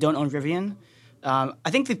Tesla. We don't own Rivian. I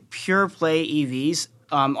think the pure play EVs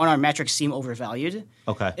on our metrics seem overvalued.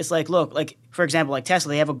 Okay. It's like, look, for example, like Tesla,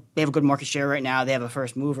 they have a good market share right now. They have a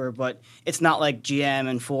first mover, but it's not like GM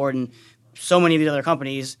and Ford and so many of these other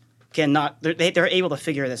companies cannot. They're able to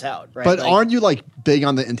figure this out, right? But aren't you big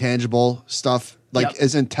on the intangible stuff? Yep.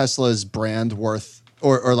 Isn't Tesla's brand worth,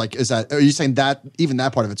 or is that? Are you saying that even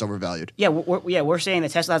that part of it's overvalued? Yeah, we're saying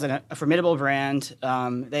that Tesla has a formidable brand.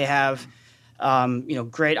 They have,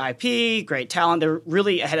 great IP, great talent. They're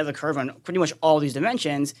really ahead of the curve on pretty much all these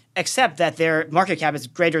dimensions, except that their market cap is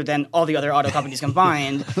greater than all the other auto companies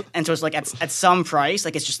combined. And so it's like at some price,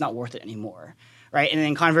 it's just not worth it anymore. Right, and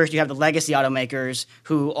then conversely, you have the legacy automakers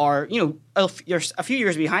who are, a few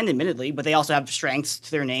years behind, admittedly, but they also have strengths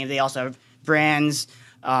to their name. They also have brands,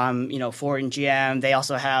 Ford and GM. They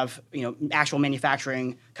also have, actual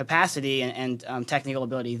manufacturing capacity and technical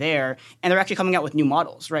ability there, and they're actually coming out with new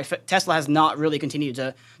models. Right, Tesla has not really continued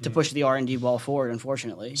to push the R&D ball forward,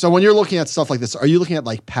 unfortunately. So when you're looking at stuff like this, are you looking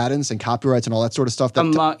at patents and copyrights and all that sort of stuff?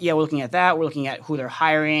 Yeah, we're looking at that. We're looking at who they're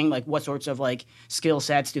hiring, what sorts of skill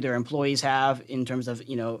sets do their employees have in terms of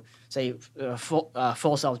say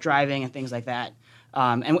full self-driving and things like that.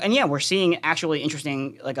 And yeah, we're seeing actually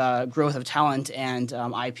interesting growth of talent and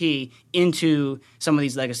IP into some of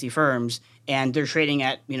these legacy firms, and they're trading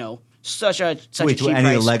at such a cheap Do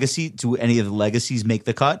any price. Do any of the legacies make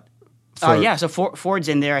the cut? Yeah, so Ford's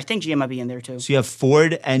in there. I think GM might be in there too. So you have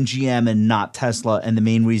Ford and GM and not Tesla, and the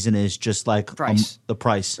main reason is just Price. The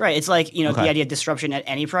price. Right. It's the Okay. idea of disruption at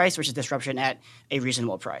any price versus disruption at a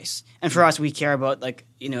reasonable price. And for us, we care about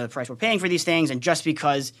the price we're paying for these things. And just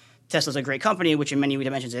because Tesla's a great company, which in many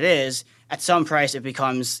dimensions it is, at some price it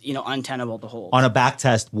becomes untenable to hold. On a back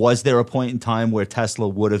test, was there a point in time where Tesla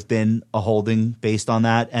would have been a holding based on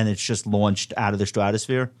that, and it's just launched out of the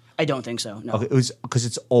stratosphere? I don't think so. No. Okay, it was because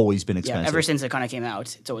it's always been Yeah. expensive. Ever since it kind of came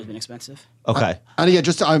out, it's always been expensive. Okay. And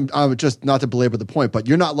again, I'm just not to belabor the point, but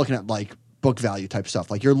you're not looking at book value type stuff.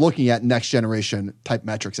 You're looking at next generation type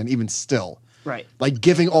metrics, and even still, Right.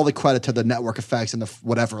 Giving all the credit to the network effects and the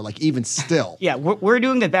whatever. Even still, Yeah, we're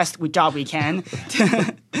doing the best job we can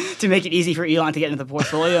to make it easy for Elon to get into the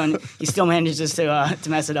portfolio, and he still manages to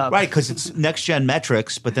mess it up. Right, because it's next gen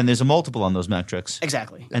metrics, but then there's a multiple on those metrics.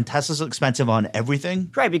 Exactly. And Tesla's expensive on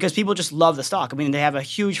everything. Right, because people just love the stock. I mean, they have a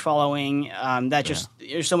huge following. There's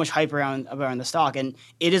so much hype around the stock, and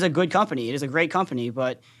it is a good company. It is a great company,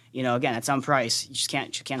 but again, at some price, you just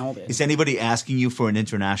can't hold it. Is anybody asking you for an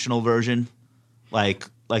international version? Like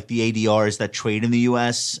the ADRs that trade in the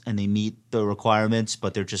U.S. and they meet the requirements,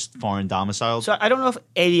 but they're just foreign domiciled? So I don't know if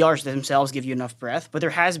ADRs themselves give you enough breadth, but there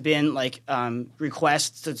has been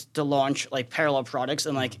requests to launch parallel products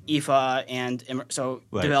in IFA and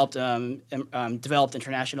Right. developed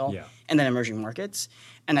international Yeah. and then emerging markets.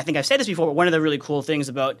 And I think I've said this before, but one of the really cool things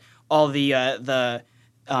about all the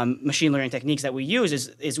machine learning techniques that we use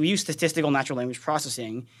is we use statistical natural language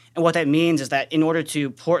processing. And what that means is that in order to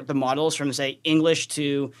port the models from, say, English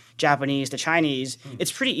to Japanese to Chinese,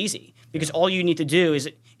 it's pretty easy because all you need to do is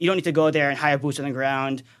you don't need to go there and hire boots on the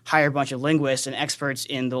ground, hire a bunch of linguists and experts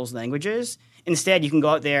in those languages. Instead, you can go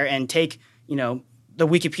out there and take, the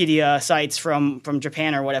Wikipedia sites from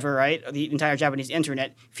Japan or whatever, right? The entire Japanese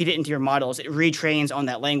internet, feed it into your models. It retrains on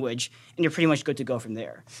that language, and you're pretty much good to go from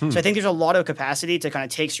there. So I think there's a lot of capacity to kind of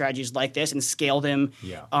take strategies like this and scale them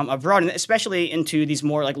abroad, and especially into these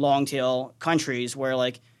more long tail countries where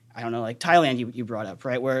I don't know, Thailand you brought up,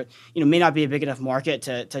 right? Where may not be a big enough market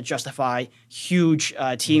to justify huge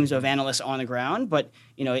teams of analysts on the ground, but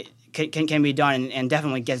it can be done and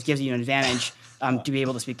definitely gives you an advantage. To be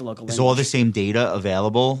able to speak the local language. Is all the same data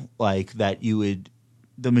available?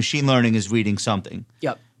 The machine learning is reading something.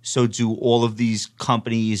 Yep. So do all of these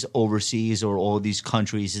companies overseas or all of these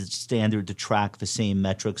countries, is it standard to track the same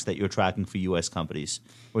metrics that you're tracking for U.S. companies?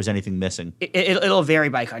 Or is anything missing? It'll vary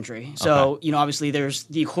by country. So, Okay. Obviously there's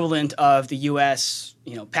the equivalent of the U.S.,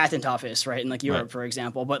 patent office, right? In like Europe, for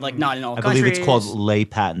example, but like not in all I countries. believe it's called Lay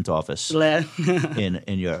Patent Office Le- in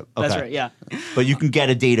Europe. Okay. That's right, yeah. But you can get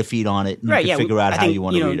a data feed on it and you Right, can yeah. figure out I how think, you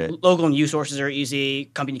want to read it. Local news sources are easy.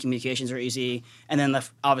 Company communications are easy. And then,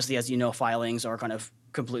 obviously, as you know, filings are kind of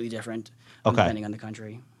completely different depending on the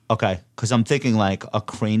country. Okay, because I'm thinking like a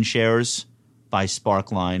Crane Shares by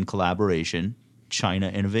Sparkline collaboration, China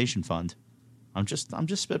Innovation Fund. I'm just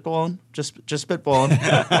spitballing, just spitballing.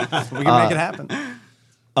 We can make it happen.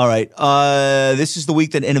 All right, this is the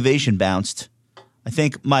week that innovation bounced. I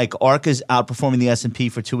think, Mike, ARK is outperforming the S&P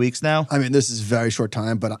for 2 weeks now. I mean, this is very short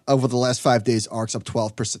time, but over the last 5 days, ARK's up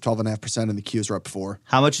 12%, 12.5%, and the Qs are up 4%.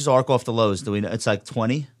 How much is ARK off the lows? Do we know? It's like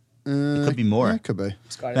 20? It could be more. Yeah, it could be.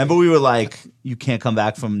 Remember we were like, you can't come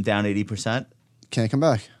back from down 80%? Can't come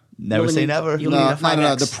back. Never say never. You'll No, need a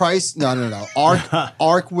no. 5X. The price, no.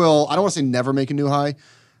 ARK will, I don't want to say never make a new high,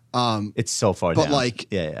 It's so far but down. like,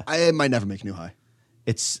 yeah. it might never make a new high.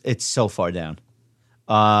 It's so far down.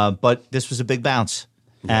 But this was a big bounce.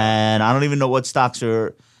 And I don't even know what stocks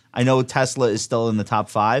are. I know Tesla is still in the top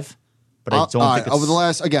 5, but I don't All think right, it's over the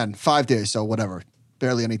last, again, 5 days, so whatever,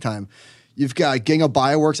 barely any time. You've got Ginkgo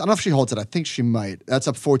Bioworks. I don't know if she holds it. I think she might. That's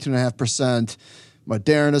up 14.5%.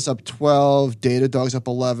 Moderna's up 12. Datadog's up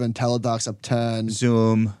 11. Teladoc's up 10.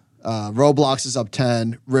 Zoom. Roblox is up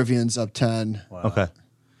 10. Rivian's up 10. Okay.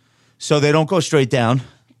 So they don't go straight down,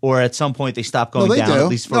 or at some point they stop going No, they down, do. at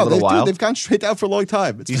least for a little while. They've gone straight down for a long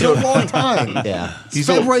time. It's These been are- a long time. Yeah. It's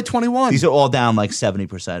February 21. These are all down like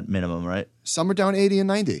 70% minimum, right? Some are down 80 and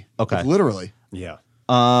 90. Okay. Like, literally. Yeah.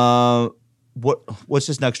 What's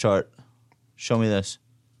this next chart? Show me this.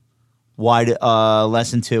 Why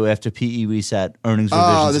lesson 2 after PE reset, earnings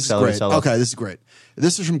revisions Oh, this is accelerate great. sell-off. Okay, this is great.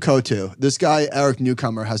 This is from Kotu. This guy, Eric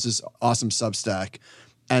Newcomer, has this awesome Substack,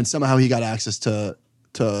 and somehow he got access to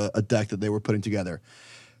a deck that they were putting together.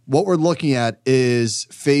 What we're looking at is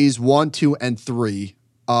phase 1, 2, and 3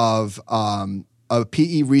 of a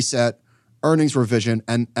PE reset, earnings revision,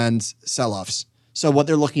 and sell-offs. So what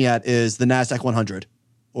they're looking at is the NASDAQ 100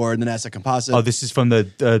 or the NASDAQ Composite. Oh, this is from the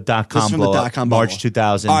dot-com This is from blow the up, dot-com March bubble.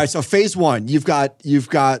 2000. All right, so phase 1, you've got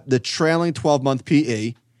the trailing 12-month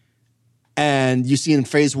PE, and you see in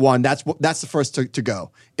phase 1, that's the first to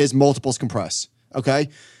go, is multiples compress, okay?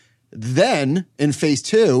 Then in phase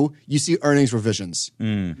 2, you see earnings revisions.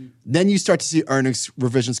 Then you start to see earnings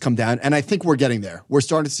revisions come down, and I think we're getting there. We're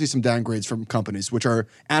starting to see some downgrades from companies, which are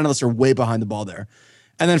analysts are way behind the ball there.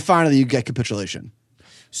 And then finally, you get capitulation.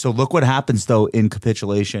 So look what happens, though, in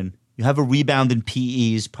capitulation. You have a rebound in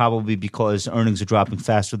PEs probably because earnings are dropping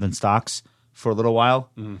faster than stocks for a little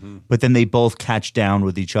while. Mm-hmm. But then they both catch down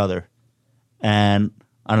with each other. And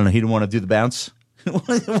I don't know, he didn't want to do the bounce. He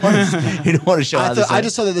didn't want to show how this I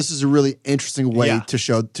just thought that this is a really interesting way Yeah. to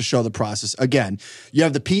show the process. Again, you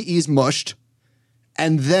have the PEs mushed,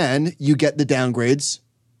 and then you get the downgrades,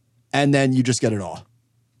 and then you just get it all.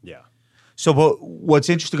 Yeah. So what's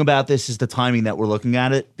interesting about this is the timing that we're looking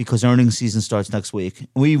at it, because earnings season starts next week.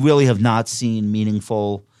 We really have not seen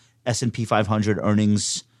meaningful S&P 500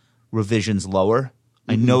 earnings revisions lower.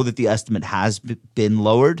 I know that the estimate has been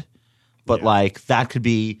lowered, but like that could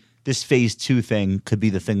be this phase 2 thing could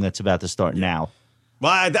be the thing that's about to start now.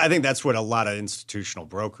 Well, I think that's what a lot of institutional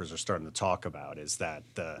brokers are starting to talk about is that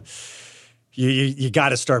you got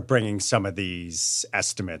to start bringing some of these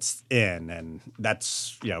estimates in, and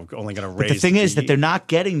that's only going to raise. The thing is that they're not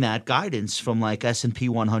getting that guidance from like S&P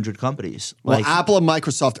 100 companies. Well, Like Apple and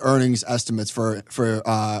Microsoft earnings estimates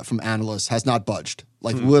from analysts has not budged.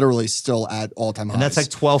 Like literally still at all-time highs. and that's like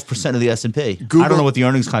 12% of the S&P. I don't know what the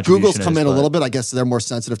earnings contribution Google's is. come in a but- little bit. I guess they're more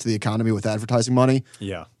sensitive to the economy with advertising money.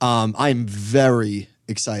 Yeah. I'm very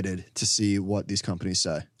excited to see what these companies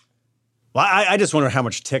say. Well, I just wonder how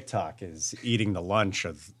much TikTok is eating the lunch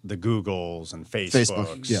of the Googles and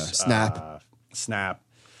Facebooks. yeah, Snap. Snap.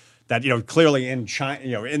 That clearly in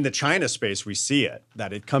China, in the China space, we see it.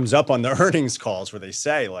 That it comes up on the earnings calls where they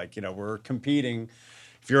say, like, we're competing.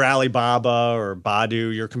 If you're Alibaba or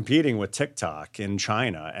Baidu, you're competing with TikTok in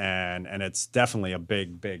China, and it's definitely a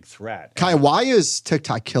big threat. Kai, why is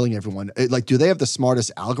TikTok killing everyone? Like, do they have the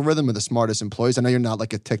smartest algorithm or the smartest employees? I know you're not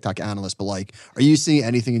like a TikTok analyst, but like, are you seeing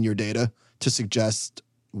anything in your data to suggest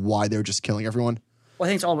why they're just killing everyone? Well, I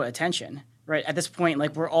think it's all about attention, right? At this point,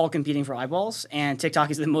 like we're all competing for eyeballs, and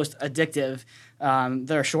TikTok is the most addictive.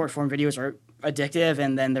 Their short form videos are addictive,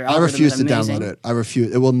 and then their I algorithm refuse is to amazing. download it. I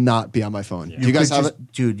refuse. It will not be on my phone. Do you guys have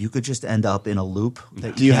it? Dude, you could just end up in a loop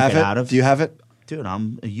that Do you have can't get out it? of. Do you have it? Dude,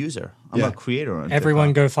 I'm a user. I'm Yeah. a creator on Everyone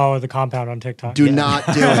TikTok. go follow the compound on TikTok. Do not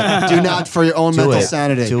do it. Do not for your own mental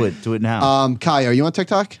sanity. Do it. Do it now. Kai, are you on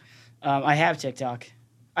TikTok? I have TikTok.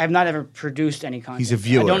 I have not ever produced any content. He's a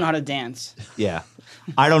viewer. I don't know how to dance. Yeah.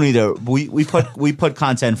 I don't either. We put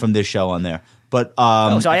content from this show on there. But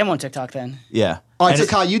So I am on TikTok then. yeah. All right, And so it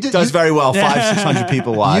Kai, you did does you- very well. 500-600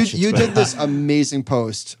 people watch. You It's did this amazing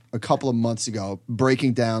post a couple of months ago,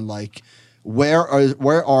 breaking down like where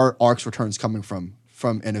are ARC's returns coming from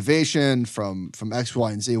innovation, from X,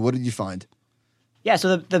 Y, and Z. What did you find? Yeah,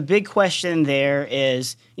 so the big question there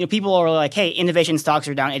is, people are like, hey, innovation stocks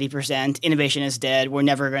are down 80%, innovation is dead, we're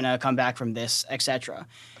never going to come back from this, etc.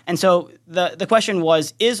 And so the question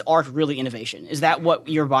was, is ARC really innovation? Is that what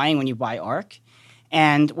you're buying when you buy ARC?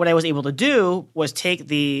 And what I was able to do was take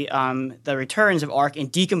the returns of ARC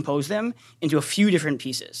and decompose them into a few different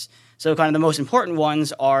pieces. So kind of the most important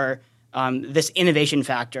ones are this innovation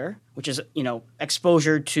factor, which is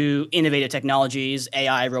exposure to innovative technologies,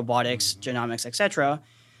 AI, robotics, genomics, etc.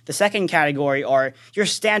 The second category are your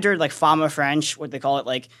standard like fama French, what they call it,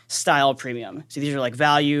 like style premium. So these are like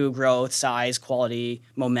value, growth, size, quality,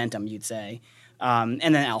 momentum, you'd say, and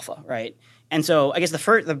then alpha, right? And so I guess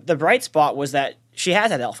the bright spot was that she has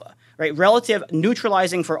that alpha, right? Relative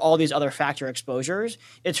neutralizing for all these other factor exposures,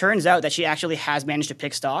 it turns out that she actually has managed to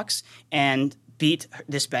pick stocks and beat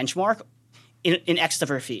this benchmark in excess of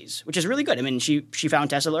her fees, which is really good. I mean, she found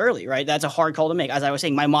Tesla early, right? That's a hard call to make. As I was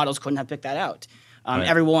saying, my models couldn't have picked that out. Right.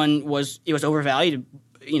 Everyone was overvalued,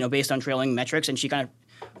 based on trailing metrics, and she kind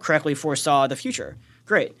of correctly foresaw the future.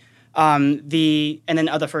 Great. And then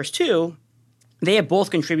of the first two, they have both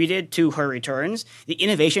contributed to her returns. The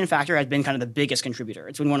innovation factor has been kind of the biggest contributor.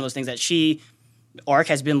 It's been one of those things that ARC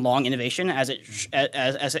has been long innovation as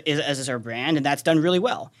is her brand, and that's done really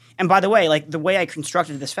well. And by the way, like the way I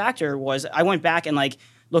constructed this factor was I went back and like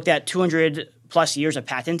looked at 200 plus years of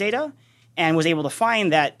patent data and was able to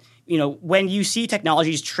find that when you see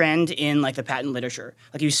technologies trend in like the patent literature,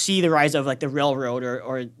 like you see the rise of like the railroad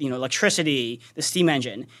or electricity, the steam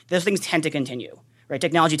engine, those things tend to continue. Right,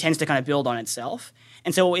 technology tends to kind of build on itself,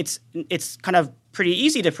 and so it's kind of pretty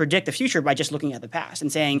easy to predict the future by just looking at the past and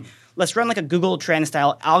saying, let's run like a Google Trend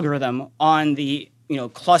style algorithm on the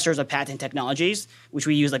clusters of patent technologies, which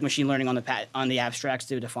we use like machine learning on the abstracts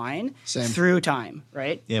to define through time.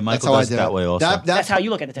 Right? Yeah, That's Michael how does I it did that way also. That's how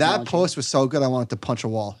you look at the technology. That post was so good, I wanted to punch a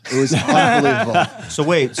wall. It was unbelievable. So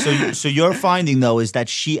wait, so your finding though is that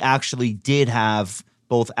she actually did have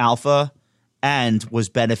both alpha and was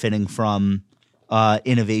benefiting from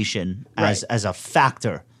innovation as a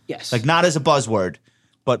factor. Yes. Like not as a buzzword,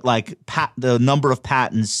 but like the number of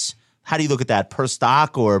patents. How do you look at that? Per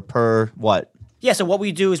stock or per what? Yeah, so what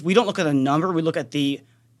we do is we don't look at the number, we look at the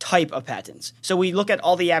type of patents. So we look at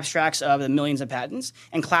all the abstracts of the millions of patents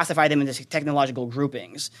and classify them into technological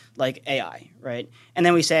groupings like AI, right? And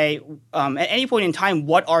then we say, at any point in time,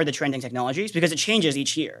 what are the trending technologies? Because it changes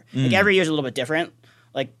each year. Like every year is a little bit different.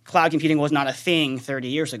 Like cloud computing was not a thing 30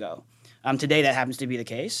 years ago. Today, that happens to be the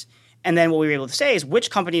case. And then what we were able to say is which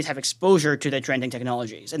companies have exposure to the trending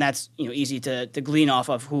technologies. And that's easy to glean off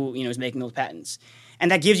of who is making those patents. And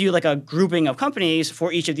that gives you like a grouping of companies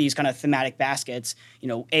for each of these kind of thematic baskets,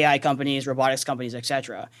 AI companies, robotics companies, et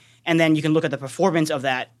cetera. And then you can look at the performance of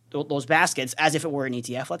those baskets as if it were an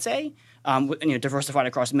ETF, let's say, diversified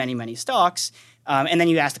across many, many stocks. And then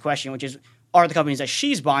you ask the question, which is, are the companies that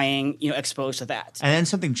she's buying exposed to that? And then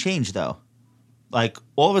something changed though. Like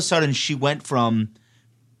all of a sudden she went from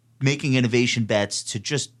making innovation bets to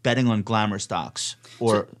just betting on glamour stocks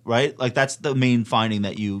right? Like that's the main finding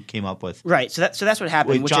that you came up with. Right. So that's what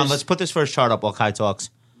happened. Wait, John, let's put this first chart up while Kai talks.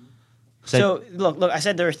 So look, I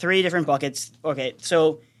said there are three different buckets. Okay.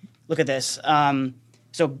 So look at this.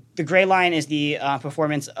 So the gray line is the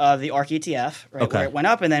performance of the ARC ETF, right? Okay. Where it went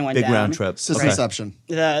up and then went Big down. round trip. System Okay. inception.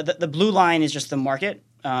 The blue line is just the market.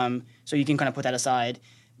 So you can kind of put that aside.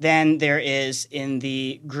 Then there is in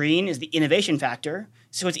the green is the innovation factor.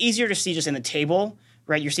 So it's easier to see just in the table,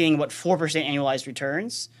 right? You're seeing 4% annualized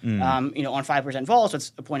returns, on 5% vol, so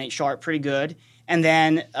it's a 0.8 Sharp, pretty good. And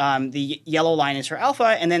then the yellow line is her alpha,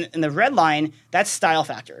 and then in the red line, that's style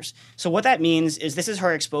factors. So what that means is this is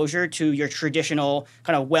her exposure to your traditional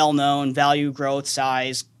kind of well-known value, growth,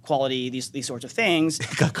 size, quality, these sorts of things.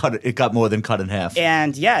 It got more than cut in half.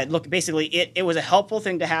 And yeah, look, basically it was a helpful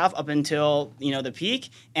thing to have up until, the peak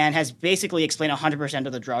and has basically explained 100%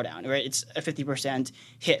 of the drawdown, right? It's a 50%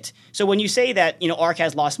 hit. So when you say that, ARC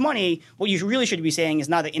has lost money, what you really should be saying is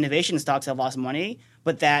not that innovation stocks have lost money,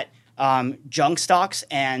 but that junk stocks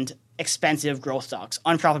and expensive growth stocks,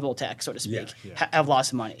 unprofitable tech, so to speak, have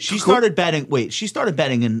lost money. She started betting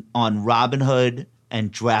on Robinhood,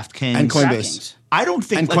 and DraftKings. And Coinbase. DraftKings. I don't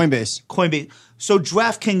think And Coinbase. Coinbase. So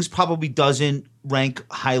DraftKings probably doesn't rank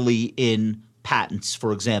highly in patents,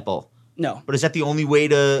 for example. No. But is that the only way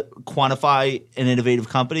to quantify an innovative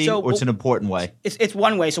company, So, or it's an important way? It's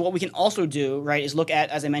one way. So what we can also do, right, is look at,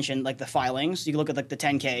 as I mentioned, like the filings. You can look at like the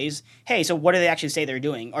 10Ks. Hey, so what do they actually say they're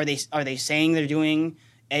doing? Are they saying they're doing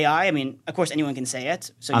AI? I mean, of course, anyone can say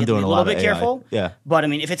it. So you I'm have to be doing a a little lot bit of AI. careful. Yeah. But I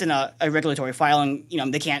mean, if it's in a regulatory filing,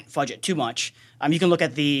 they can't fudge it too much. You can look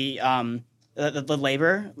at the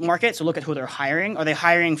labor market. So look at who they're hiring. Are they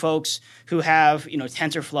hiring folks who have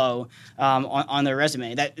TensorFlow on their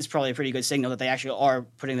resume? That is probably a pretty good signal that they actually are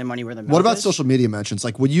putting their money where their mouth is. What about social media mentions?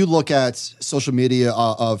 Like, would you look at social media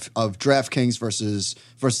of DraftKings versus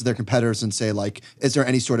their competitors and say, like, is there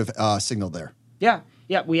any sort of signal there? Yeah,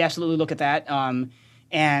 we absolutely look at that. I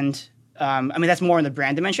mean, that's more in the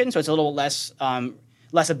brand dimension, so it's a little less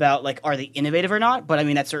about like, are they innovative or not? But I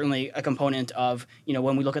mean, that's certainly a component of,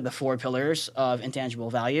 when we look at the 4 pillars of intangible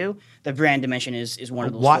value, the brand dimension is one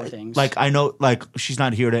of those 4 things. Like, I know, like, she's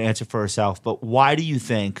not here to answer for herself, but why do you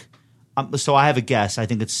think? So I have a guess. I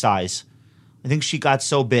think it's size. I think she got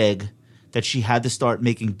so big that she had to start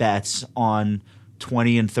making bets on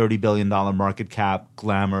 $20 and $30 billion market cap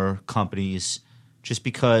glamour companies, just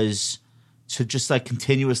because to just like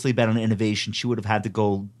continuously bet on innovation, she would have had to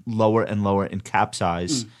go lower and lower in cap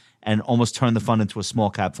size and almost turn the fund into a small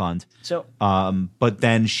cap fund. So, but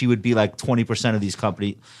then she would be like 20% of these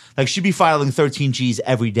companies. Like, she'd be filing 13 Gs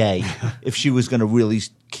every day if she was going to really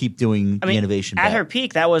keep doing the innovation. At bet. her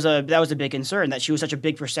peak, that was a big concern, that she was such a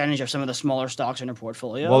big percentage of some of the smaller stocks in her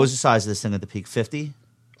portfolio. What was the size of this thing at the peak? 50?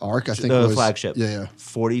 ARC, I think, The was flagship. Yeah.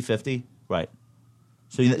 40, 50? Right.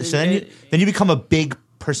 So then you become a big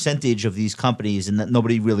percentage of these companies, and that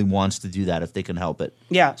nobody really wants to do that if they can help it.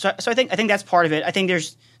 Yeah, so I think that's part of it. I think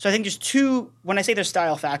there's two. When I say there's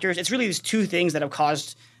style factors, it's really these 2 things that have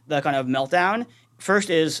caused the kind of meltdown.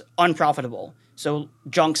 First is unprofitable, so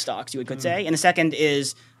junk stocks, you could say, and the second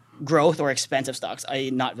is growth or expensive stocks,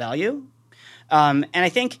 i.e., not value. And I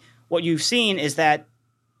think what you've seen is that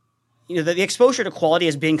the exposure to quality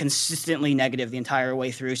has been consistently negative the entire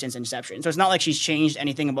way through since inception. So it's not like she's changed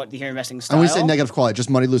anything about her investing style. And we say negative quality, just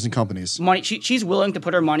money losing companies. She's willing to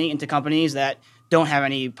put her money into companies that don't have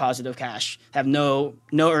any positive cash, have no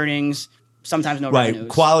earnings, sometimes no revenues. Right,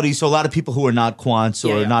 quality. So a lot of people who are not quants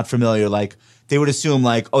or not familiar, like, they would assume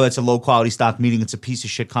like, oh, that's a low quality stock, meaning it's a piece of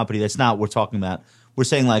shit company. That's not what we're talking about. We're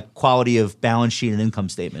saying like quality of balance sheet and income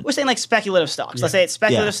statement. We're saying like speculative stocks. Let's say it's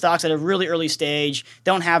speculative stocks at a really early stage,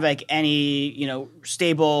 don't have like any,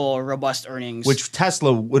 stable or robust earnings. Which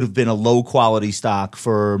Tesla would have been a low quality stock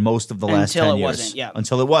for most of the last 10 years. Until it wasn't, yeah.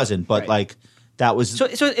 Until it wasn't. But Right. like, that was... So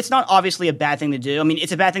it's not obviously a bad thing to do. I mean,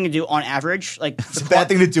 it's a bad thing to do on average. Like, it's a bad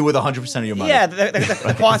thing to do with 100% of your money. Yeah,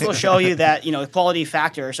 the quants will show you that, quality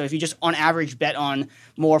factor. So if you just on average bet on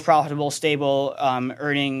more profitable, stable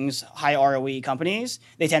earnings, high ROE companies,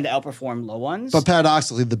 they tend to outperform low ones. But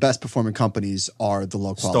paradoxically, the best performing companies are the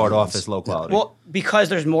low quality Start off ones. as low quality. Well, because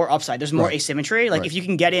there's more upside, there's more Right. asymmetry. Like, Right. if you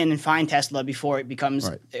can get in and find Tesla before it becomes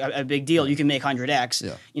Right. a big deal, you can make 100x.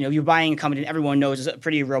 Yeah. You're buying a company that everyone knows is a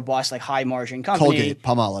pretty robust, like high margin company. Colgate,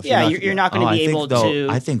 Palmolive. Yeah, you're not going to be able to.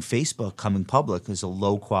 I think Facebook coming public is a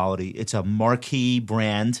low quality. It's a marquee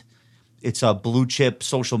brand. It's a blue chip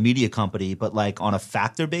social media company, but like on a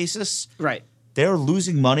factor basis, Right. they're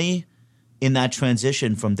losing money in that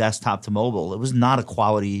transition from desktop to mobile. It was not a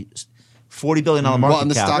quality $40 billion market Well,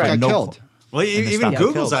 and the cap. stock and got killed. Well, And the even stock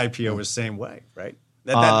Google's killed. IPO was the same way, right?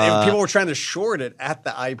 That people were trying to short it at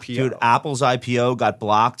the IPO. Dude, Apple's IPO got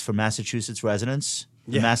blocked for Massachusetts residents.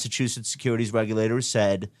 The Yeah. Massachusetts securities regulators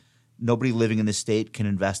said nobody living in the state can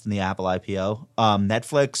invest in the Apple IPO.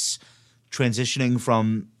 Netflix transitioning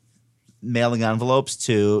from mailing envelopes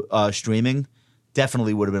to streaming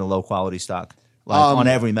definitely would have been a low quality stock, like on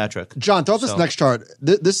every metric. John, throw up this So- next chart.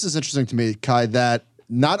 This is interesting to me, Kai, that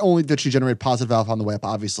not only did she generate positive alpha on the way up,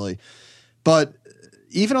 obviously, but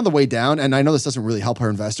even on the way down, and I know this doesn't really help her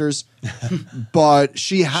investors, but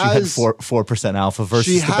she has She had 4% alpha versus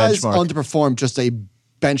she the has benchmark. underperformed just a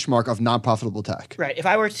benchmark of non-profitable tech. Right. If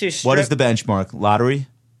I were to strip, What is the benchmark? Lottery?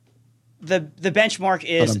 the benchmark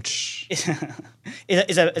is Ba-dum-tsh.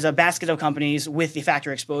 is a basket of companies with the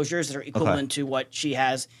factor exposures that are equivalent to what she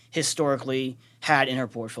has historically had in her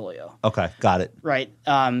portfolio. Okay, got it. Right.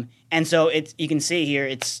 And so you can see here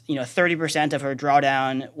it's 30% of her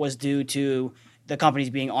drawdown was due to the companies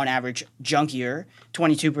being on average junkier,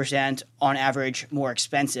 22% on average more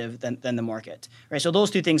expensive than the market. Right. So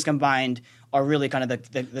those two things combined are really kind of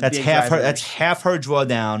the That's big half her. drivers. That's half her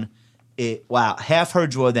drawdown. Half her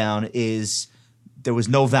drawdown is there was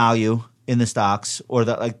no value in the stocks, or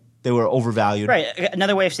They were overvalued. Right.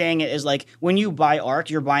 Another way of saying it is like when you buy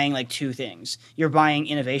ARK, you're buying like two things. You're buying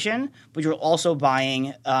innovation, but you're also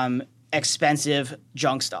buying expensive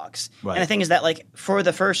junk stocks. Right. And the thing is that like for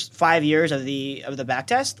the first 5 years of the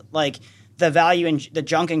backtest, like the value in the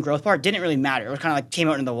junk and growth part didn't really matter. It was kind of like came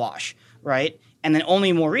out in the wash, right? And then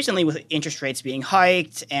only more recently with interest rates being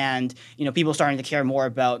hiked and people starting to care more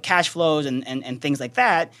about cash flows and things like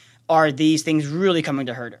that, are these things really coming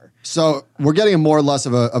to hurt her. So we're getting more or less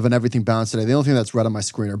of an everything balance today. The only thing that's red on my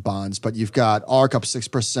screen are bonds, but you've got ARK up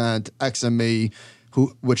 6%, XME,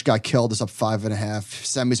 which got killed, is up 5.5%.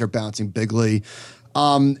 Semis are bouncing bigly.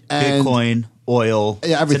 And Bitcoin, oil.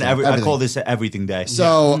 Yeah, everything, I call this everything day.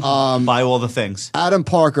 So buy all the things. Adam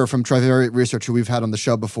Parker from Trivariate Research, who we've had on the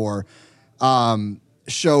show before,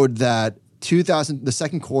 showed that the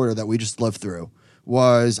second quarter that we just lived through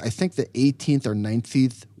was, I think, the 18th or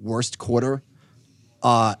 19th worst quarter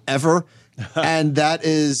ever. And that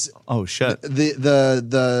is shit.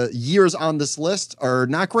 The years on this list are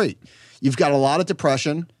not great. You've got a lot of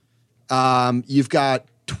depression. You've got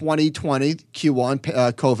 2020 Q1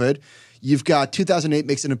 COVID. You've got 2008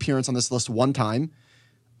 makes an appearance on this list one time.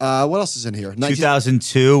 What else is in here?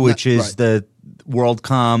 2002, which is right. the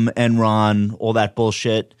WorldCom, Enron, all that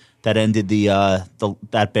bullshit that ended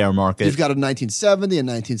that bear market. You've got a 1970 and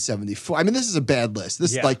 1974. I mean, this is a bad list.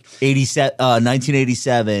 This is like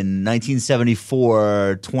 1987,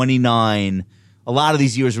 1974, 29. A lot of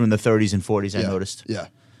these years were in the 30s and 40s. I noticed. Yeah.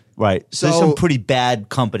 Right. So there's some pretty bad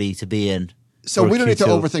company to be in. So we don't need to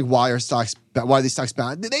overthink why these stocks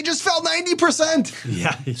bound. They just fell 90%.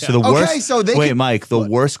 Yeah. So the worst. Mike, the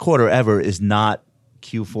worst quarter ever is not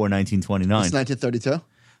Q4 1929. It's 1932.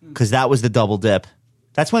 Because that was the double dip.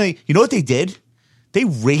 That's when you know what they did? They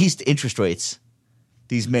raised interest rates.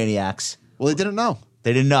 These maniacs. Well, they didn't know.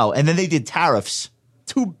 They didn't know, and then they did tariffs.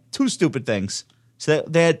 Two stupid things. So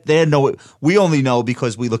they had no. We only know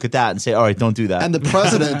because we look at that and say, "All right, don't do that." And the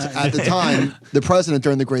president at the time,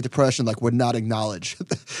 during the Great Depression, would not acknowledge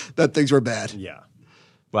that things were bad. Yeah.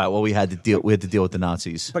 Right. Well, we had to deal with the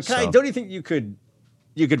Nazis. But don't you think you could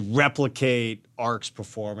replicate ARK's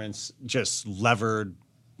performance just levered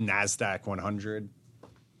NASDAQ 100?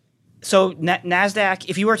 So NASDAQ,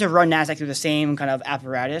 if you were to run NASDAQ through the same kind of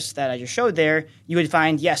apparatus that I just showed there, you would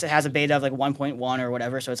find, yes, it has a beta of like 1.1 or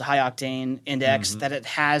whatever, so it's a high-octane index, that it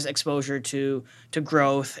has exposure to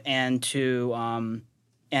growth and to low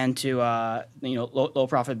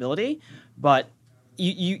profitability. But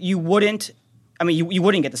you wouldn't – you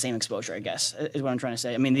wouldn't get the same exposure, I guess, is what I'm trying to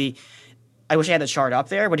say. I mean, I wish I had the chart up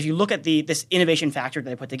there, but if you look at this innovation factor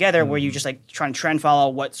that I put together, where you just like try and trend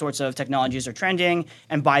follow what sorts of technologies are trending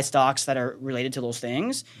and buy stocks that are related to those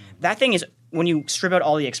things, that thing is, when you strip out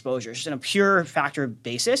all the exposures, just on a pure factor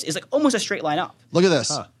basis, is like almost a straight line up. Look at this.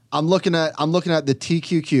 Huh. I'm looking at the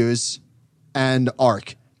TQQs and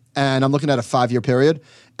ARK, and I'm looking at a 5-year period,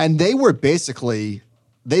 and they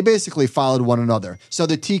basically followed one another. So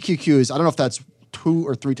the TQQs, I don't know if that's 2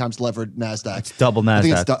 or 3 times levered NASDAQ. It's double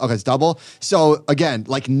NASDAQ. I think it's double. So again,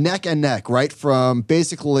 like neck and neck, right? From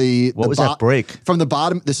basically what was that break? From the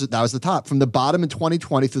bottom, that was the top. From the bottom in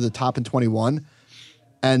 2020 through the top in 21,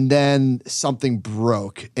 and then something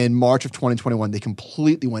broke in March of 2021. They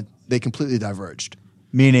completely diverged.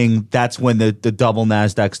 Meaning that's when the double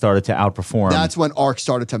NASDAQ started to outperform. That's when ARK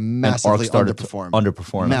started to massively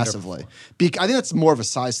underperform. Massively. I think that's more of a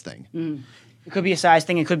size thing. It could be a size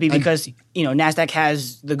thing. It could be because NASDAQ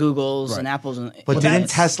has the Googles and Apples. But didn't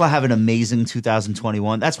Tesla have an amazing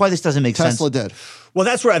 2021? That's why this doesn't make sense. Tesla did. Well,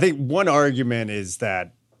 that's where I think one argument is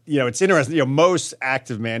that it's interesting. Most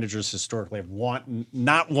active managers historically have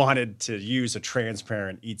not wanted to use a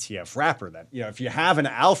transparent ETF wrapper. That if you have an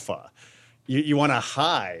alpha, you want to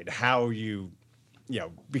hide how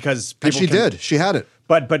because people. And she did. She had it.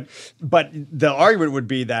 But the argument would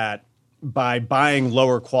be that, by buying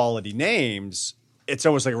lower quality names, it's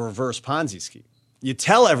almost like a reverse Ponzi scheme. You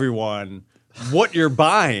tell everyone what you're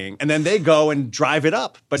buying, and then they go and drive it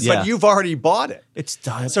up. But you've already bought it. It's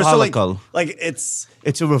diabolical. It's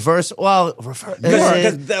a reverse. Well,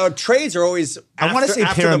 because the trades are always. I want to say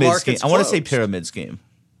pyramid scheme. I want to say pyramid scheme.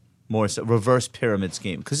 More so, reverse pyramid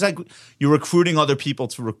scheme, because you're recruiting other people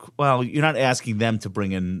to. You're not asking them to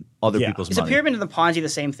bring in other people's money. Is a pyramid and the Ponzi the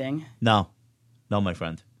same thing? No, my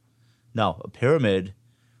friend. No, a pyramid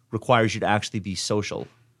requires you to actually be social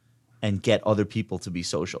and get other people to be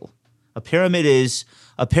social. A pyramid is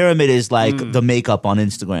like the makeup on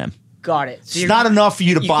Instagram. Got it. So it's not enough for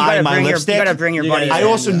you to buy my lipstick. You got to bring your buddies. I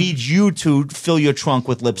also need you to fill your trunk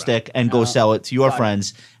with lipstick and go sell it to your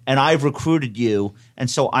friends. And I've recruited you, and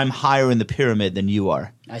so I'm higher in the pyramid than you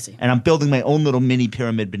are. I see. And I'm building my own little mini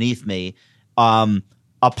pyramid beneath me.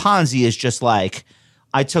 A Ponzi is just like,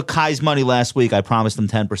 I took Kai's money last week. I promised him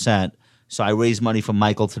 10%. So I raised money from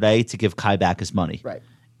Michael today to give Kai back his money. Right.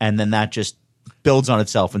 And then that just builds on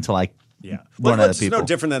itself until I run out of people. It's no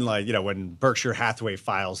different than like, when Berkshire Hathaway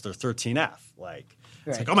files their 13F. Like,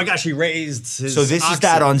 it's Right. like, oh my gosh, he raised his So this is oxen.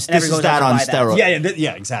 that on everyone goes out to buy that. steroids.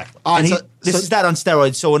 Yeah, exactly. And So- this is that on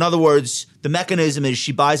steroids. So in other words, the mechanism is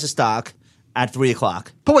she buys a stock at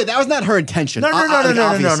 3:00. But wait, that was not her intention. No.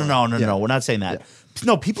 Obviously. No. We're not saying that.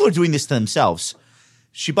 No, people are doing this to themselves.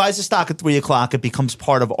 She buys a stock at 3:00. It becomes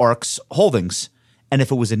part of ARK's holdings. And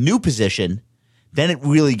if it was a new position, then it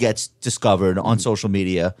really gets discovered on social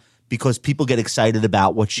media because people get excited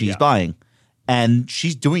about what she's buying. And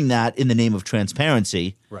she's doing that in the name of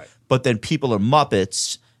transparency. Right. But then people are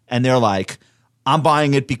Muppets and they're like, I'm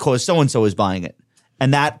buying it because so-and-so is buying it.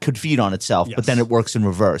 And that could feed on itself, but then it works in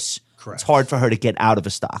reverse. Correct. It's hard for her to get out of a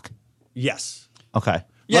stock. Yes. Okay.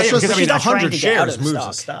 Yeah, Let's just- because she's not trying 100 to get out shares of the moves a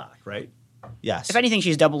stock. stock, right? Yes. If anything,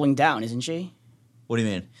 she's doubling down, isn't she? What do you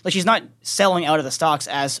mean? Like she's not selling out of the stocks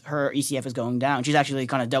as her ETF is going down. She's actually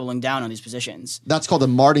kind of doubling down on these positions. That's called a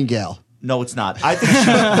martingale. No, it's not. I think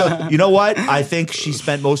she, you know what? I think she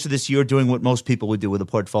spent most of this year doing what most people would do with a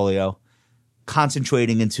portfolio,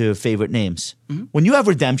 concentrating into favorite names. When you have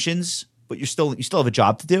redemptions, but you still have a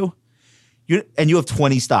job to do, and you have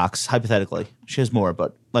 20 stocks, hypothetically. She has more,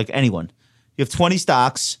 but like anyone. You have 20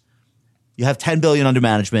 stocks, you have 10 billion under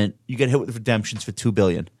management, you get hit with redemptions for 2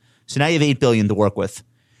 billion. So now you have 8 billion to work with.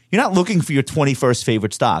 You're not looking for your 21st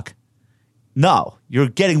favorite stock. No, you're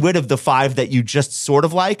getting rid of the 5 that you just sort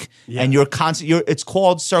of like, and it's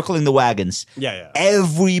called circling the wagons. Yeah.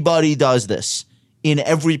 Everybody does this in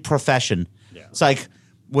every profession. Yeah. It's like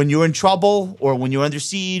when you're in trouble or when you're under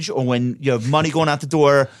siege or when you have money going out the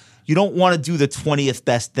door, you don't want to do the 20th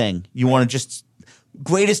best thing. You want to just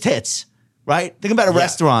greatest hits, right? Think about a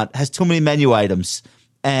restaurant has too many menu items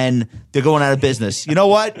and they're going out of business. You know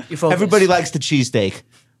what? focus. Everybody likes the cheesesteak.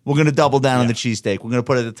 We're going to double down on the cheesesteak. We're going to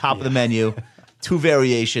put it at the top of the menu. 2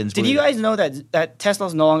 variations. Did you guys know that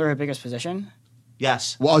Tesla's no longer her biggest position?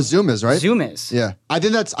 Yes. Well, Zoom is, right? Zoom is. Yeah. I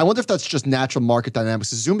wonder if that's just natural market dynamics.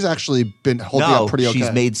 Zoom's actually been holding No, up pretty okay.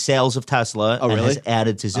 she's made sales of Tesla and really? has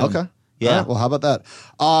added to Zoom. Okay. Yeah. All right, well, how about that?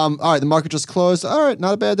 All right, the market just closed. All right,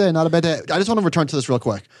 not a bad day. I just want to return to this real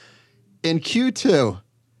quick. In Q2,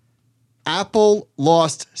 Apple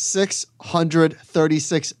lost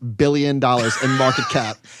 $636 billion in market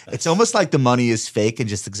cap. It's almost like the money is fake and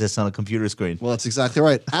just exists on a computer screen. Well, that's exactly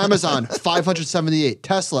right. Amazon, 578.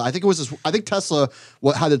 Tesla, I think Tesla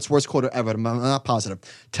had its worst quarter ever. I'm not positive.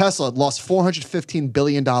 Tesla lost $415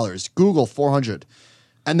 billion. Google, 400.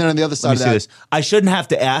 And then on the other side Let me of see that, this. I shouldn't have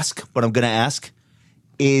to ask, but I'm going to ask.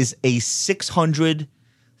 Is a $636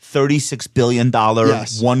 billion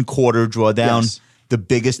Yes. 1 quarter drawdown Yes. the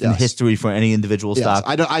biggest in Yes. history for any individual yes, stock?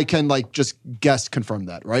 I can just guess, confirm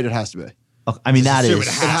that, right? It has to be. I mean, that assume is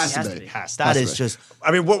it has to be. that is just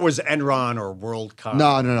I mean, what was Enron or WorldCom?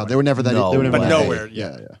 No. They were never that. No they were never way. that But big. nowhere,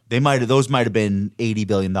 Yeah. those might have been $80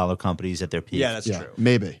 billion companies at their peak. Yeah, that's Yeah, true.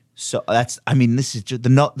 maybe. So this is just the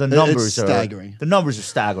numbers are staggering. The numbers are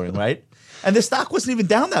staggering, right? And the stock wasn't even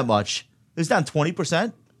down that much. It was down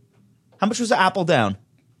 20%. How much was Apple down?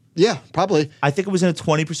 Yeah, probably. I think it was in a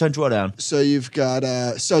 20% drawdown. So you've got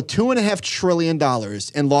 $2.5 trillion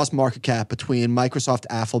in lost market cap between Microsoft,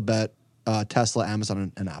 Alphabet, Tesla,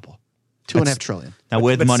 Amazon, and Apple. $2.5 trillion. Now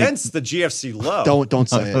where the But money? since the GFC low, Don't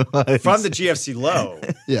say it. from the GFC low,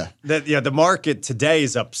 Yeah. the market today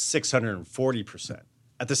is up 640%.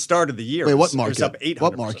 At the start of the year, Wait, what it was market? up 800%.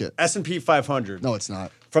 What market? S&P 500. No, it's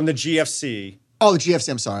not. From the GFC. Oh, the GFC.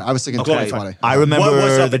 I'm sorry. I was thinking Okay. 2020. I remember What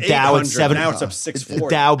was up the Dow at 800, 7. now it's up The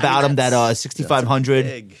 640. Dow bottomed at 6,500.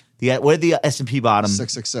 big. Where did the S&P bottom?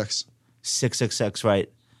 666. 666, right?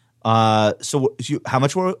 So how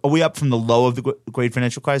much are we up from the low of the Great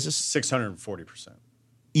Financial Crisis? 640%.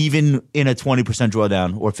 Even in a 20%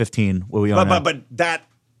 drawdown or 15, where we are now. But that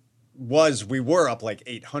we were up like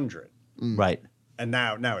 800, Right. and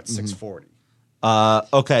now it's 640.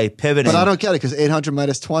 Okay, pivoting. But I don't get it because 800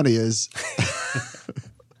 minus 20 is.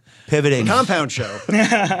 Pivoting. Compound show.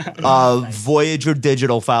 Voyager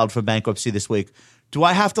Digital filed for bankruptcy this week. Do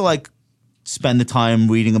I have to spend the time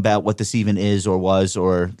reading about what this even is or was,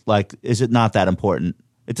 or is it not that important?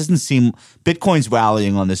 It doesn't seem Bitcoin's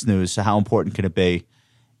rallying on this news, so how important can it be?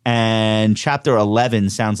 And Chapter 11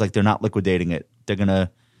 sounds like they're not liquidating it. They're gonna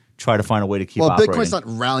try to find a way to keep operating. Bitcoin's not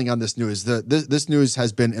rallying on this news. This news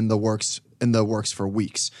has been in the works for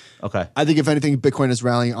weeks. Okay. I think if anything, Bitcoin is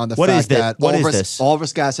rallying on the What is fact this? that What is this? all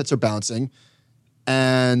risk assets are bouncing,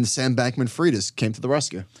 and Sam Bankman-Fried came to the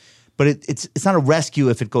rescue. But it's not a rescue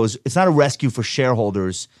if it goes. It's not a rescue for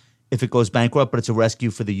shareholders if it goes bankrupt, but it's a rescue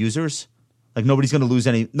for the users? Like nobody's going to lose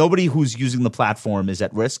any. Nobody who's using the platform is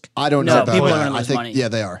at risk. I don't No, know about people that. are gonna I lose think, money. yeah,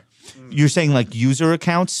 they are. You're saying like user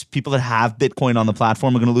accounts, people that have Bitcoin on the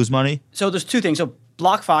platform are going to lose money? So there's two things. So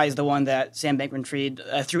BlockFi is the one that Sam Bankman-Fried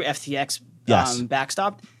through FTX Yes.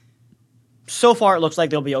 backstopped. So far, it looks like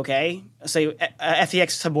they'll be okay. So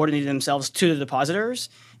FTX subordinated themselves to the depositors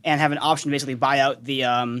and have an option to basically buy out the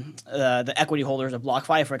equity holders of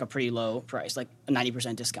BlockFi for like a pretty low price, like a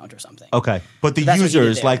 90% discount or something. Okay. But the That's what he did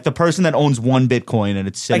users, there. like the person that owns one Bitcoin and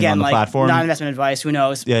it's sitting Again, on the like platform. non-investment advice. Who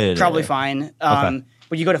knows? Yeah, Probably yeah. fine. Okay.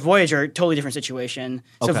 But you go to Voyager, totally different situation.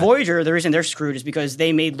 So Okay. Voyager, the reason they're screwed is because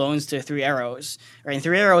they made loans to Three Arrows, right? And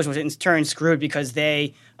Three Arrows was in turn screwed because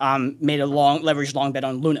they made a leveraged long bet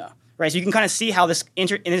on Luna, right? So you can kind of see how this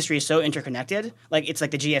industry is so interconnected. Like it's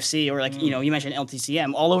like the GFC or like you mentioned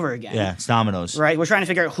LTCM all over again. Yeah, it's dominoes. Right, we're trying to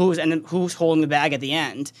figure out who's holding the bag at the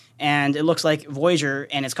end, and it looks like Voyager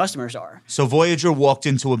and its customers are. So Voyager walked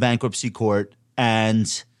into a bankruptcy court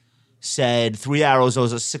and said Three Arrows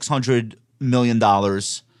owes us $600 million,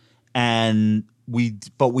 and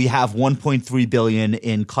we have 1.3 billion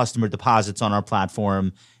in customer deposits on our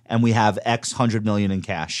platform, and we have X hundred million in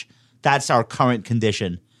cash. That's our current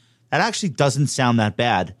condition. That actually doesn't sound that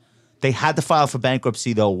bad. They had to file for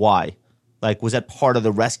bankruptcy though. Why? Like, was that part of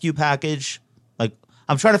the rescue package? Like,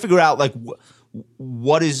 I'm trying to figure out like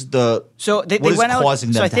what is the So they what is went out. causing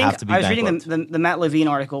them so I to think have to be I was reading bankrupt? the Matt Levine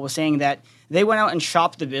article was saying that they went out and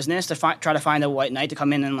shopped the business to try to find a white knight to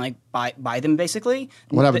come in and like buy them basically.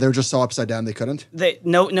 Whatever. They were just so upside down they couldn't.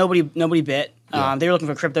 Nobody bit. Yeah. They were looking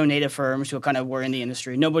for crypto native firms who kind of were in the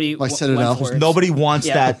industry. Nobody Like went Citadel. for it. Nobody wants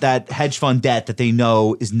Yeah. that hedge fund debt that they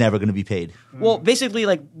know is never going to be paid. Well, basically,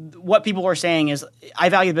 like what people were saying is, I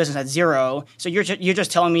value the business at zero. So you're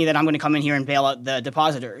just telling me that I'm going to come in here and bail out the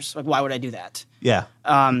depositors. Like, why would I do that? Yeah.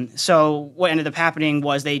 So what ended up happening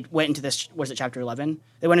was they went into this. Was it Chapter 11?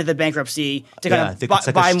 They went into the bankruptcy to Yeah, I kind of think it's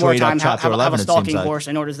like a buy more straight up time, Chapter have 11, a it seems stalking like. horse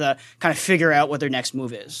in order to kind of figure out what their next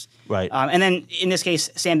move is. Right. And then in this case,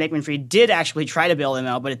 Sam Bankman-Fried did actually try to bail them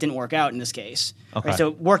out, but it didn't work out in this case. Okay. Right? So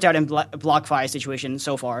it worked out in BlockFi's situation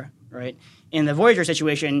so far. Right. In the Voyager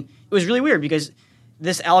situation, it was really weird because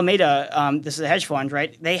this Alameda, this is a hedge fund,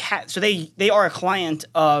 right? They are a client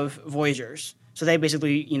of Voyager's. So they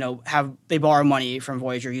basically, they borrow money from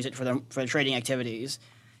Voyager, use it for their trading activities,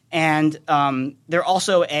 and they're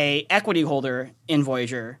also a equity holder in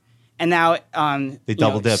Voyager. And now They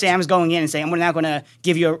double-dipped. Sam's going in and saying, "I'm now going to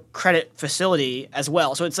give you a credit facility as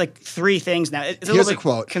well." So it's like three things now. It's a Here's little a bit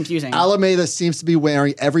quote. confusing. Alameda seems to be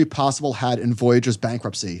wearing every possible hat in Voyager's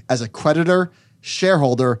bankruptcy as a creditor,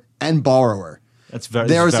 shareholder, and borrower. That's very.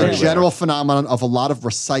 There is very a rare. general phenomenon of a lot of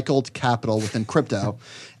recycled capital within crypto,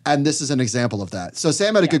 and this is an example of that. So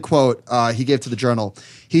Sam had a good quote he gave to the Journal.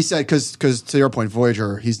 He said, because to your point,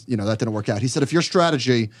 Voyager, that didn't work out. He said, if your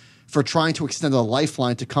strategy for trying to extend a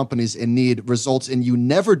lifeline to companies in need results in you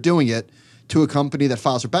never doing it to a company that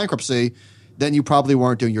files for bankruptcy, then you probably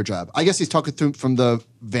weren't doing your job. I guess he's talking from the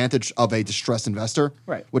vantage of a distressed investor,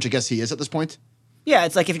 Right. which I guess he is at this point. Yeah,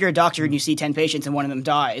 it's like if you're a doctor and you see 10 patients and one of them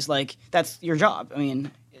dies, like that's your job. I mean,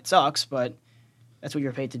 it sucks, but that's what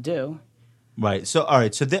you're paid to do. Right. So, all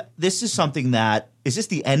right. So this is something that is this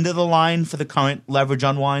the end of the line for the current leverage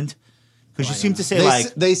unwind? Because you seem to say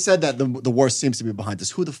They said that the worst seems to be behind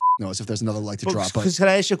us. Who the knows if there's another leg to drop? But Because can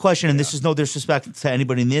I ask you a question? And this is no disrespect to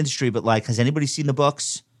anybody in the industry, but like, has anybody seen the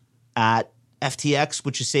books at FTX,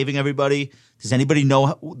 which is saving everybody? Does anybody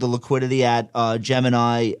know the liquidity at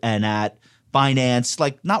Gemini and at Binance?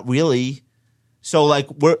 Like, not really. So like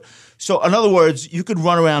so in other words, you could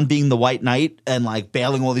run around being the white knight and like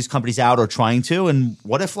bailing all these companies out or trying to. And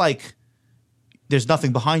what if like there's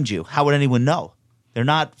nothing behind you? How would anyone know? They're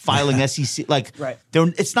not filing SEC like Right.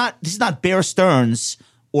 This is not Bear Stearns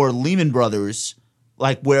or Lehman Brothers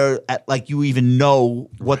like where like you even know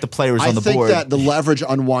what the players on the board. I think that the leverage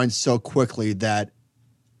unwinds so quickly that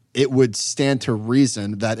it would stand to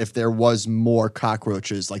reason that if there was more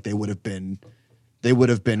cockroaches, like they would have been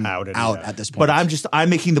out at this point. But I'm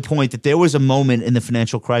making the point that there was a moment in the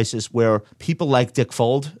financial crisis where people like Dick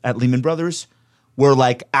Fold at Lehman Brothers were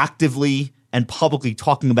like actively and publicly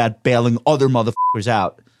talking about bailing other motherfuckers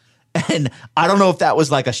out. And I don't know if that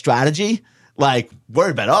was like a strategy. Like,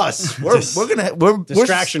 worried about us. We're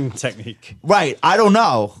Distraction technique. Right. I don't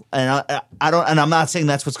know. And I don't, and I'm not saying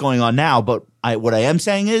that's what's going on now, but what I am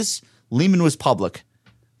saying is Lehman was public.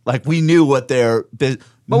 Like, we knew what their business.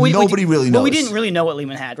 Nobody really knows. But we didn't really know what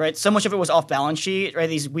Lehman had, right? So much of it was off balance sheet, right?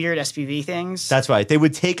 These weird SPV things. That's right. They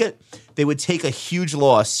would take a huge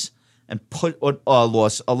loss and put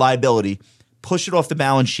a liability, push it off the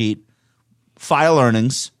balance sheet, file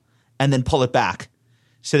earnings, and then pull it back.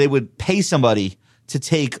 So they would pay somebody to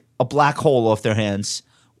take a black hole off their hands,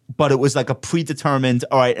 but it was like a predetermined,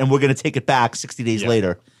 all right, and we're going to take it back 60 days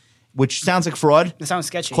later, which sounds like fraud. That sounds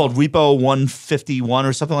sketchy. Called Repo 151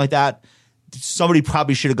 or something like that. Somebody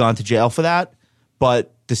probably should have gone to jail for that,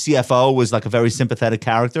 but the CFO was like a very sympathetic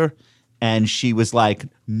character, and she was like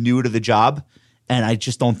new to the job, and I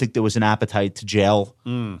just don't think there was an appetite to jail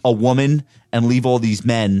a woman and leave all these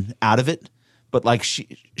men out of it. But like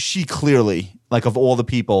she clearly, like of all the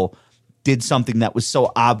people, did something that was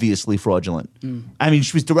so obviously fraudulent. I mean,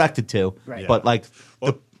 she was directed to, Right. but like,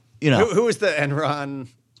 Who was the Enron?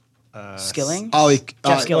 Skilling? Oh,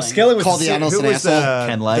 Jeff Skilling. Skilling was Called the analyst who an was asshole?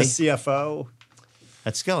 Ken Lay? the CFO?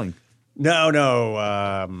 that's Skilling. No.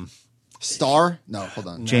 Star? No, hold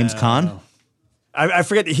on. James Caan. I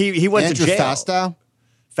forget. He went Andrew to jail.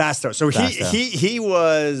 Fastow? So Fastow. he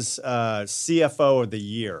was CFO of the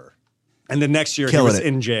year, and the next year Killing he was it.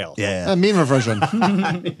 in jail. Yeah. Meme reversion.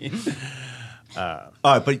 All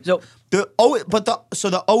right, but So-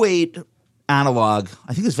 the 08 analog,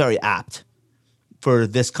 I think is very apt for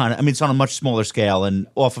this kind of. I mean, it's on a much smaller scale, and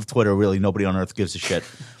off of Twitter, really nobody on earth gives a shit.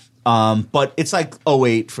 But it's like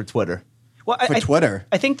 08 for Twitter. Well, For Twitter.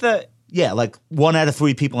 I think Yeah, like 1 out of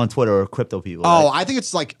 3 people on Twitter are crypto people. Oh, right? I think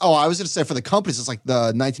it's like, I was going to say for the companies, it's like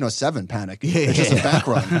the 1907 panic. It's just a bank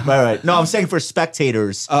run. right. No, I'm saying for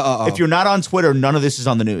spectators, if you're not on Twitter, none of this is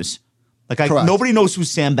on the news. Like, Correct. nobody knows who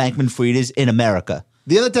Sam Bankman-Fried is in America.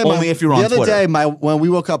 The other day, Only if you're on the other Twitter. day, when we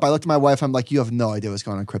woke up, I looked at my wife. I'm like, "You have no idea what's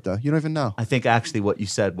going on in crypto. You don't even know." I think actually what you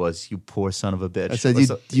said was, "You poor son of a bitch." I said, Or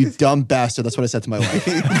so- "You dumb bastard." That's what I said to my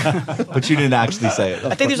wife. but you didn't actually say it.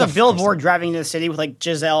 I think there's a billboard driving into the city with like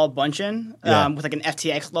Giselle Bundchen, Yeah. with like an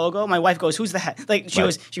FTX logo. My wife goes, "Who's that?" Like she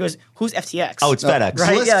Right. goes, "Who's FTX?" Oh, it's FedEx.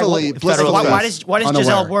 right. Yeah, Blissfully, like, blissfully why does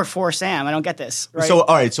Giselle unaware. work for Sam? I don't get this. Right? So,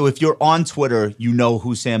 all right. So, if you're on Twitter, you know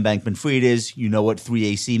who Sam Bankman-Fried is. You know what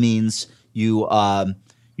 3AC means. You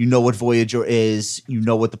know what Voyager is. You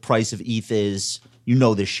know what the price of ETH is. You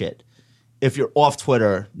know this shit. If you're off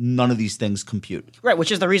Twitter, none of these things compute. Right, which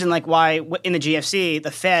is the reason, like, why in the GFC,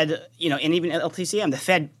 the Fed, and even at LTCM, the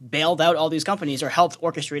Fed bailed out all these companies or helped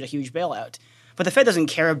orchestrate a huge bailout. But the Fed doesn't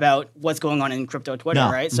care about what's going on in crypto Twitter,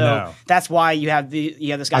 No. right? So No. that's why you have this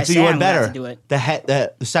guy I'll tell Sam you one who has better. to do it.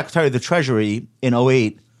 The Secretary of the Treasury in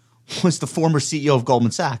 08 was the former CEO of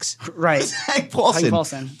Goldman Sachs. Right. Hank Paulson. Hank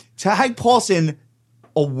Paulson. To Hank Paulson,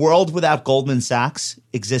 a world without Goldman Sachs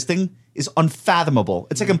existing is unfathomable.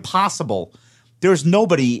 It's like impossible. There's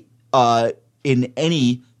nobody in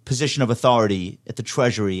any position of authority at the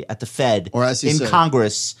Treasury, at the Fed, Or SEC. in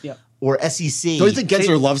Congress, Yeah. or SEC. Don't you think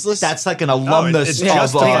Gensler loves this? That's like an alumnus it's of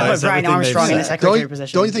just They gotta Guys, put Brian everything Armstrong they've in the said. secretary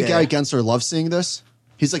position. Don't you think Yeah. Gary Gensler loves seeing this?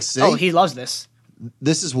 He's like, "See, Oh, he loves this.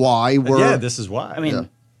 this is why we're." Yeah, this is why. I mean, Yeah.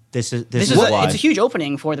 This is why. it's a huge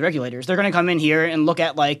opening for the regulators. They're going to come in here and look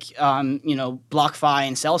at like BlockFi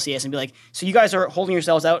and Celsius and be like, so you guys are holding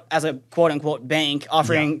yourselves out as a quote unquote bank,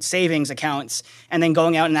 offering savings accounts, and then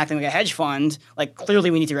going out and acting like a hedge fund. Like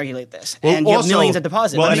clearly, we need to regulate this. Well, and you have also- millions of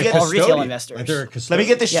deposits. well, Well, and a all retail custodian. investors. Like they're a Let me custodian.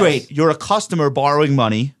 get this Yes. straight. You're a customer borrowing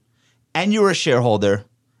money, and you're a shareholder,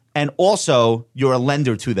 and also you're a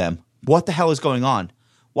lender to them. What the hell is going on?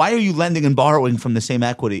 Why are you lending and borrowing from the same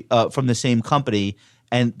equity, from the same company,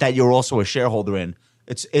 and that you're also a shareholder in?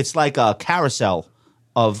 It's like a carousel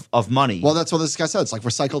of money. Well, that's what this guy said. It's like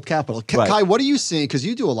recycled capital. Right. Kai, what are you seeing? Because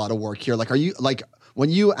you do a lot of work here. Like, are you like when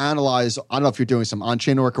you analyze? I don't know if you're doing some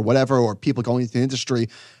on-chain work or whatever, or people going into the industry.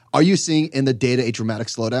 Are you seeing in the data a dramatic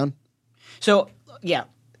slowdown? So, yeah,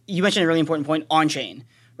 you mentioned a really important point on chain,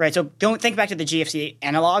 right? So, don't think back to the GFC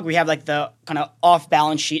analog. We have like the kind of off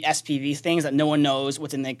balance sheet SPV things that no one knows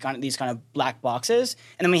what's in these kind of black boxes.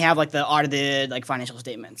 And then we have like the audited like financial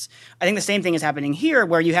statements. I think the same thing is happening here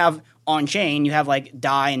where you have on chain, you have like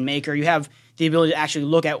DAI and Maker, you have the ability to actually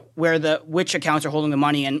look at which accounts are holding the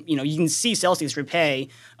money, and you can see Celsius repay,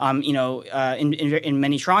 in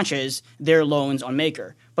many tranches their loans on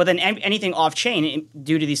Maker. But then anything off chain,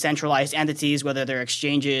 due to these centralized entities, whether they're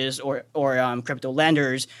exchanges or crypto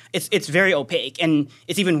lenders, it's very opaque, and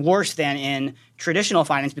it's even worse than in traditional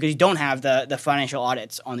finance because you don't have the financial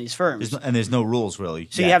audits on these firms. there's no rules really.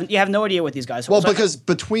 So Yeah. you have no idea what these guys Well, hold. So- because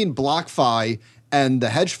between BlockFi and the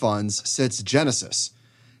hedge funds sits Genesis.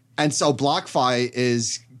 And so BlockFi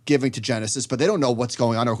is giving to Genesis, but they don't know what's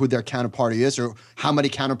going on or who their counterparty is or how many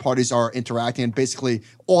counterparties are interacting, and basically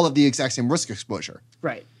all of the exact same risk exposure.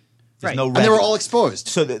 right. There's Right. no And they were all exposed.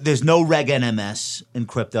 So there's no Reg NMS in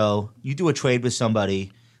crypto. You do a trade with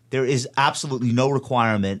somebody, there is absolutely no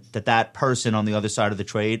requirement that that person on the other side of the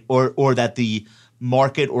trade or that the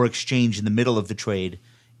market or exchange in the middle of the trade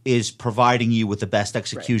is providing you with the best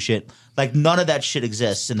execution. Like none of that shit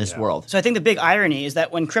exists in this world. So I think the big irony is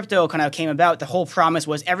that when crypto kind of came about, the whole promise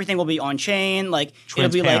was everything will be on chain. Like it'll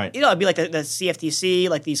be like the CFTC,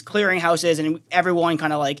 like these clearing houses, and everyone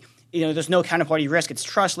kind of like there's no counterparty risk. It's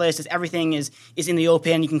trustless. Everything is in the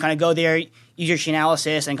open. You can kind of go there, use your chain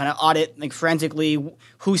analysis, and kind of audit like forensically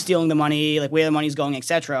who's stealing the money, like where the money's going,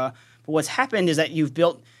 etc. But what's happened is that you've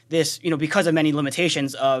built this, because of many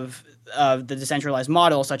limitations of the decentralized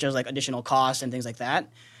model, such as like additional costs and things like that,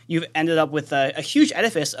 you've ended up with a huge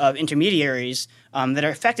edifice of intermediaries that are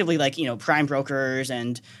effectively like prime brokers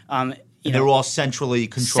and they're all centrally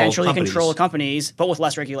controlled companies, but with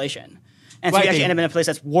less regulation. And so you actually end up in a place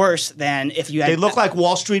that's worse than if you had. They look like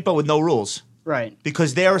Wall Street, but with no rules. Right.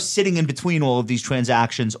 Because they're sitting in between all of these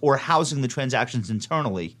transactions or housing the transactions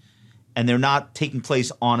internally, and they're not taking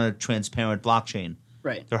place on a transparent blockchain.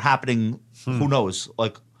 Right. They're happening, who knows,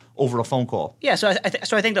 like over a phone call. Yeah, so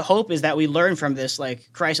I think the hope is that we learn from this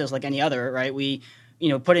like crisis like any other, right? We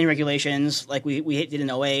put in regulations like we did in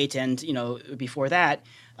 2008 and before that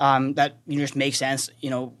that just makes sense,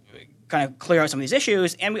 kind of clear out some of these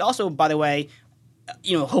issues. And we also, by the way,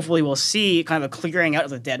 hopefully we'll see kind of a clearing out of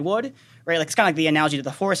the deadwood, right? Like it's kind of like the analogy to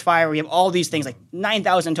the forest fire where you have all these things like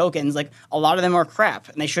 9,000 tokens, like a lot of them are crap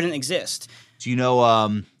and they shouldn't exist. Do you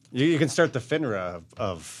know you can start the FINRA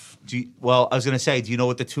of well, I was going to say, do you know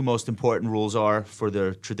what the two most important rules are for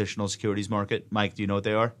the traditional securities market? Mike, do you know what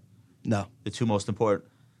they are? No. The two most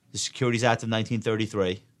important. The Securities Act of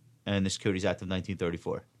 1933 and the Securities Act of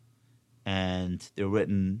 1934. And they were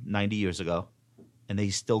written 90 years ago, and they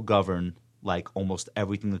still govern like almost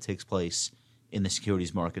everything that takes place in the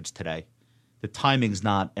securities markets today. The timing's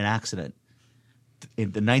not an accident.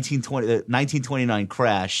 In the 1929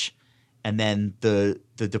 crash and then the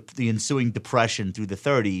ensuing depression through the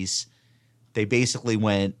 30s, they basically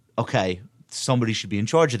went, okay, somebody should be in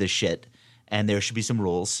charge of this shit, and there should be some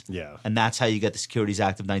rules. Yeah. And that's how you get the Securities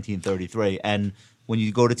Act of 1933. And when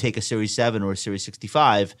you go to take a Series 7 or a Series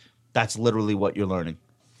 65, that's literally what you're learning.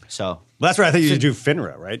 So well, that's where I think you should do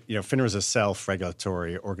FINRA, right? FINRA is a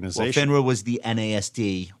self-regulatory organization. Well, FINRA was the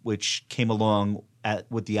NASD, which came along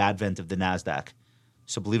with the advent of the NASDAQ.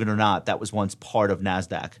 So believe it or not, that was once part of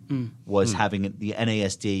NASDAQ, was having it. The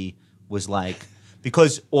NASD was like,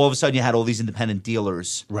 because all of a sudden you had all these independent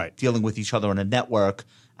dealers dealing with each other on a network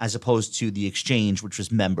as opposed to the exchange, which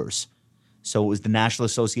was members. So it was the National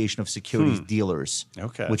Association of Securities Dealers,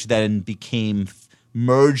 which then became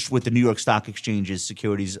merged with the New York Stock Exchange's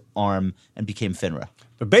securities arm and became FINRA.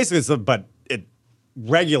 But basically, but it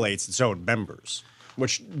regulates its own members,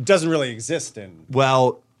 which doesn't really exist in.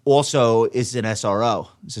 Well, also is an SRO.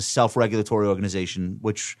 It's a self-regulatory organization,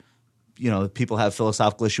 which people have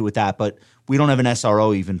philosophical issue with that, but we don't have an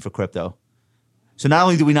SRO even for crypto. So not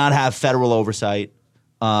only do we not have federal oversight,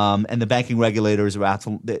 and the banking regulators are out,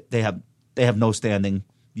 they have no standing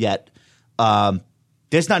yet.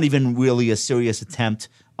 There's not even really a serious attempt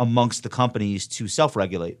amongst the companies to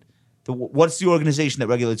self-regulate. What's the organization that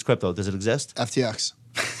regulates crypto? Does it exist? FTX.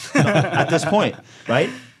 At this point, right?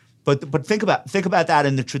 But think about that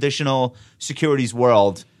in the traditional securities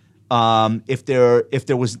world. If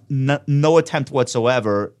there was no attempt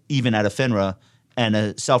whatsoever, even at a FINRA and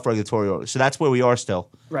a self-regulatory order. So that's where we are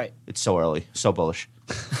still. Right. It's so early, so bullish.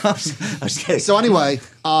 I was kidding. So anyway,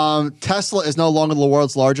 Tesla is no longer the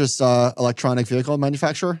world's largest electronic vehicle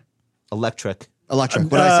manufacturer. Electric. What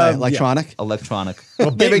did I say? Electronic. Yeah. Electronic.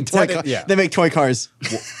 Well, They make toy cars.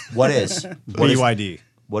 What is? BYD.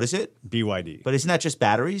 What is it? BYD. But isn't that just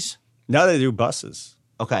batteries? No, they do buses.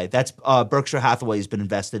 Okay, that's Berkshire Hathaway has been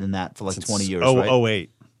invested in that for like 20 years, right?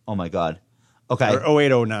 08. Oh my God. Okay. Or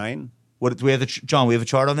 08, 09. What do we have? John, we have a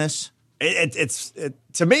chart on this.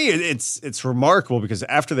 To me, it's remarkable because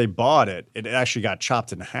after they bought it, it actually got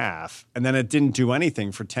chopped in half, and then it didn't do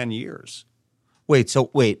anything for 10 years. Wait,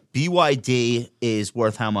 BYD is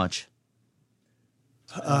worth how much?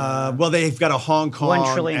 Well, they've got a Hong Kong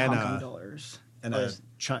 $1 trillion and Hong Kong dollars. and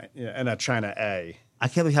a China A. I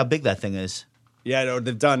can't believe how big that thing is. Yeah, no,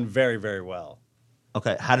 they've done very, very well.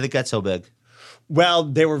 Okay, how did it get so big? Well,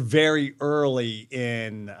 they were very early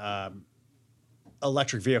in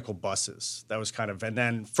electric vehicle buses. That was kind of, and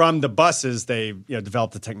then from the buses, they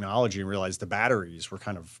developed the technology and realized the batteries were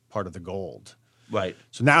kind of part of the gold. Right.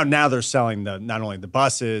 So now they're selling not only the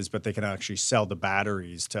buses, but they can actually sell the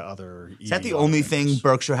batteries to other. Is that the only thing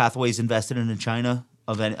Berkshire Hathaway's invested in China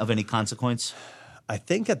of any consequence? I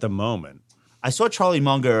think at the moment. I saw Charlie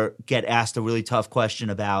Munger get asked a really tough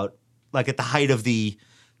question about, like, at the height of the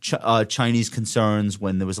Chinese concerns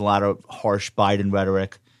when there was a lot of harsh Biden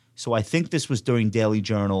rhetoric. So I think this was during Daily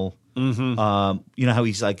Journal. You know how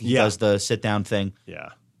he's like he does the sit down thing. Yeah.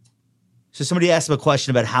 So somebody asked him a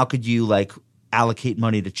question about how could you like allocate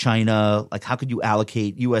money to China? Like how could you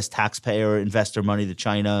allocate U.S. taxpayer investor money to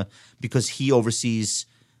China? Because he oversees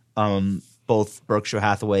both Berkshire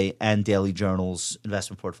Hathaway and Daily Journal's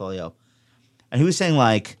investment portfolio. And he was saying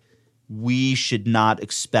like we should not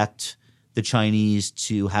expect the Chinese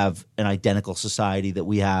to have an identical society that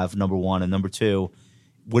we have, number one. And number two,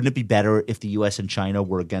 wouldn't it be better if the U.S. and China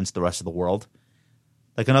were against the rest of the world?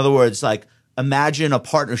 Like, in other words, like, imagine a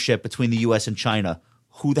partnership between the U.S. and China.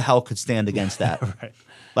 Who the hell could stand against that? Right.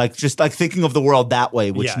 Like, just like thinking of the world that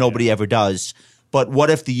way, which nobody ever does. But what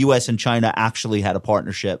if the U.S. and China actually had a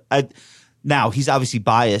partnership? Now, he's obviously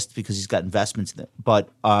biased because he's got investments in it. But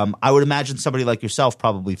I would imagine somebody like yourself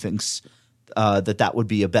probably thinks that would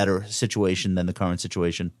be a better situation than the current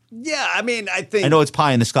situation. Yeah, I mean, I think... I know it's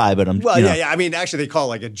pie in the sky, but I'm... yeah. I mean, actually, they call it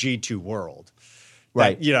like a G2 world.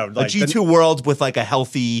 Right. That, like a G2 world with like a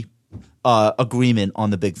healthy agreement on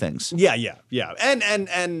the big things. Yeah.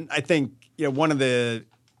 And I think, one of the,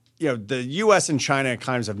 the U.S. and China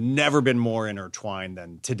economies have never been more intertwined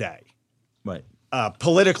than today. Right.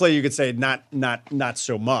 Politically, you could say not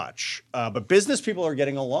so much, but business people are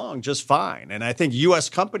getting along just fine, and I think U.S.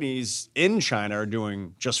 companies in China are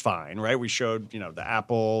doing just fine. Right? We showed the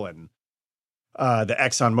Apple and the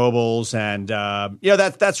Exxon Mobil's, and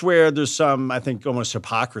that's where there's some, I think, almost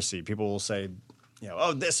hypocrisy. People will say,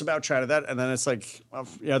 oh, this about China, that, and then it's like, well,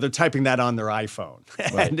 they're typing that on their iPhone,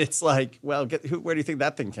 and it's like, well, where do you think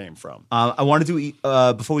that thing came from? I want to do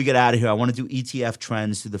before we get out of here. I want to do ETF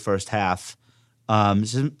trends through the first half.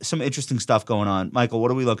 Some interesting stuff going on. Michael,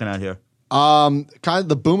 what are we looking at here? Kind of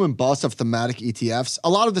the boom and bust of thematic ETFs. A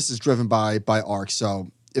lot of this is driven by ARK.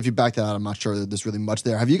 So if you back that out, I'm not sure that there's really much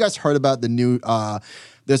there. Have you guys heard about the new?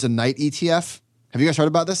 There's a night ETF. Have you guys heard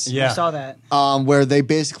about this? I saw that. Where they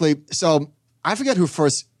basically. So I forget who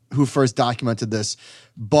first documented this,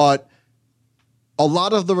 but a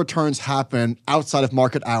lot of the returns happen outside of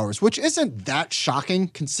market hours, which isn't that shocking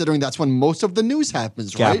considering that's when most of the news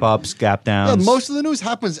happens, right? Gap ups, gap downs. Yeah, most of the news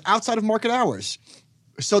happens outside of market hours.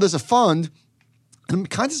 So there's a fund, and I'm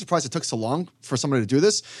kind of surprised it took so long for somebody to do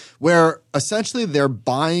this, where essentially they're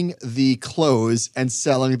buying the close and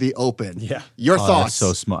selling the open. Yeah. Your thoughts? That's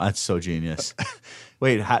so smart. That's so genius.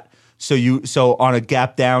 Wait, so on a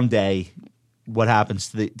gap down day, what happens?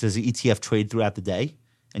 Does the ETF trade throughout the day?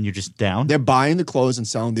 And you're just down? They're buying the close and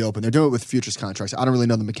selling the open. They're doing it with futures contracts. I don't really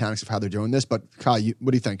know the mechanics of how they're doing this, but Kyle,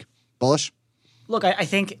 what do you think? Bullish? Look, I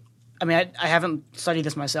think. I mean, I haven't studied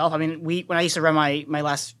this myself. I mean, when I used to run my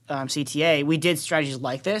last CTA, we did strategies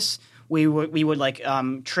like this. We would like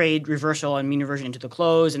trade reversal and mean reversion into the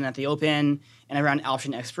close and at the open and around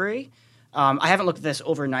option expiry. I haven't looked at this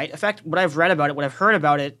overnight effect. What I've read about it, what I've heard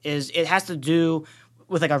about it, is it has to do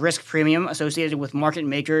with like a risk premium associated with market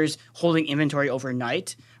makers holding inventory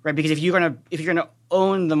overnight, right? Because if you're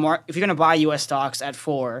gonna buy U.S. stocks at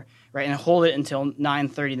 4, right, and hold it until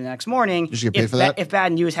 9:30 the next morning, you should get paid for that? If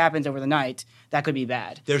bad news happens over the night, that could be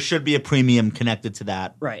bad. There should be a premium connected to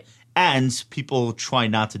that, Right? And people try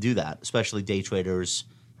not to do that, especially day traders,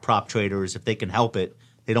 prop traders. If they can help it,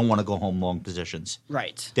 they don't want to go home long positions.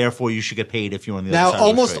 Right. Therefore, you should get paid if you're on the Now, other side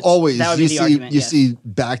almost of the trades. always That would be the argument, yes. see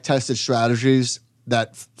back-tested strategies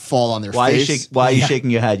that fall on their face. Why are you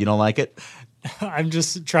shaking your head? You don't like it? I'm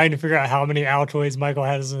just trying to figure out how many Altoids Michael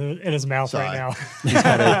has in his mouth right now.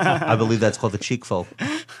 I believe that's called a cheekful.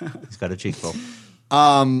 He's got a cheekful.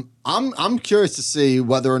 I'm curious to see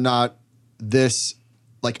whether or not this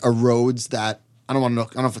like erodes that. I don't know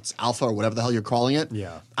if it's alpha or whatever the hell you're calling it.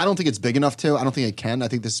 Yeah. I don't think it's big enough to. I don't think it can. I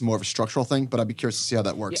think this is more of a structural thing, but I'd be curious to see how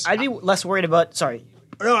that works. I'd be less worried about. Sorry.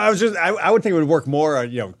 No, I would think it would work more.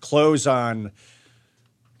 Close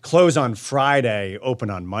on Friday, open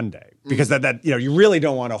on Monday, because that you really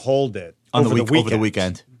don't want to hold it On over over the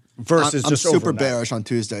weekend. versus I'm just super overnight. bearish on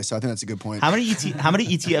Tuesday, so I think that's a good point. How many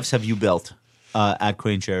ETFs have you built at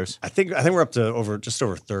Crane Shares? I think we're up to just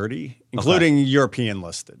over 30, including European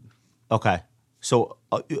listed. Okay. So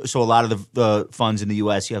a lot of the funds in the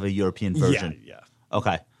U.S., you have a European version. Yeah.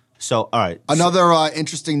 Okay. So, all right. Another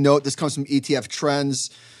interesting note, this comes from ETF Trends.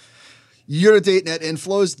 Year-to-date net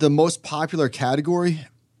inflows, the most popular category,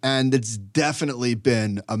 and it's definitely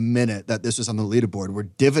been a minute that this was on the leaderboard, were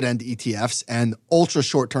dividend ETFs and ultra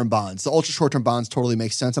short-term bonds. The ultra short-term bonds totally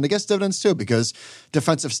make sense, and I guess dividends too, because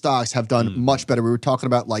defensive stocks have done much better. We were talking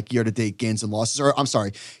about like year-to-date gains and losses, or I'm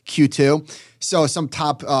sorry, Q2. So some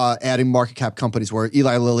top adding market cap companies were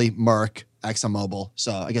Eli Lilly, Merck, ExxonMobil.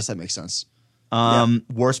 So I guess that makes sense.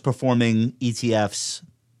 Worst performing ETFs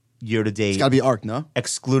year to date. It's got to be ARK, no?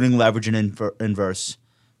 Excluding leverage and inverse.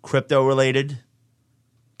 Crypto related,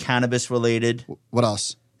 cannabis related, What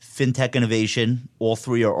else? fintech innovation. All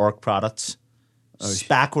three are ARC products.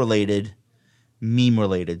 SPAC related, meme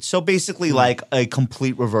related. So basically, like a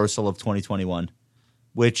complete reversal of 2021,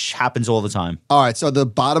 which happens all the time. All right, so the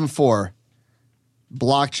bottom four: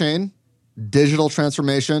 blockchain, digital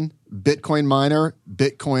transformation, Bitcoin miner,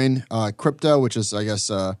 Bitcoin crypto, which is, I guess,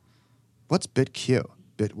 what's BitQ?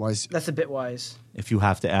 Bitwise. That's a Bitwise. If you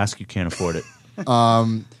have to ask, you can't afford it.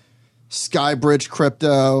 Skybridge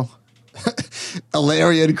crypto,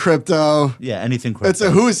 Alarian crypto. Yeah, anything crypto. It's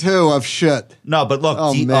a who's who of shit. No, but look,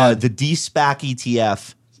 Oh, the man. DSPAC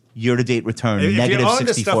ETF year-to-date return, If negative you own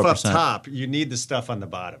the stuff 64%. up top, you need the stuff on the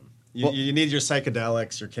bottom. You need your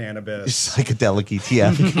psychedelics, your cannabis. Psychedelic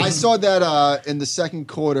ETF. I saw that in the second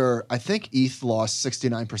quarter. I think ETH lost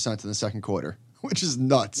 69% in the second quarter, which is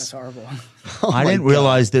nuts. That's horrible. I didn't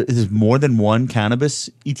realize that there's more than one cannabis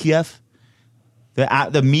ETF.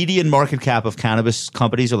 The median market cap of cannabis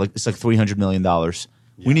companies it's like $300 million.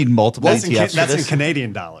 We need multiple That's, ETFs for that's in this.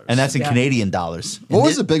 Canadian dollars. And that's in Yeah. Canadian dollars. What And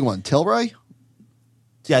was the big one? Tilray?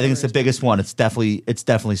 Yeah, I think it's the biggest one. It's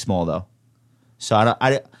definitely small though. So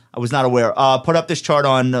I was not aware. Put up this chart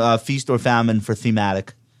on feast or famine for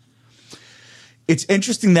thematic. It's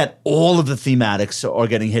interesting that all of the thematics are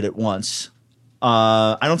getting hit at once.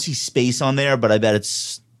 I don't see space on there, but I bet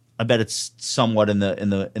it's somewhat in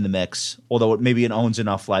the mix. Although maybe it owns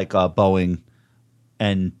enough like Boeing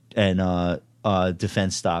and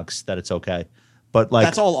defense stocks that it's okay. But like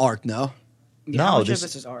That's all ARC, no? No, How much this- of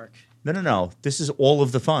this is ARC? no. This is all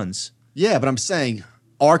of the funds. Yeah, but I'm saying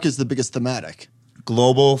ARC is the biggest thematic.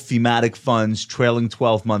 Global thematic funds trailing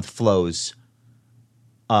 12-month flows.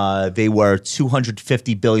 They were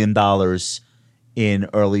 $250 billion in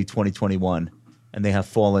early 2021, and they have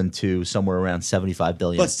fallen to somewhere around $75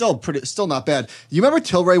 billion. But still not bad. You remember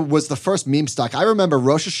Tilray was the first meme stock. I remember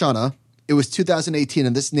Rosh Hashanah. It was 2018,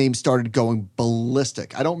 and this name started going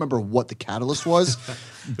ballistic. I don't remember what the catalyst was, It was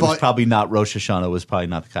but probably not Rosh Hashanah. Was probably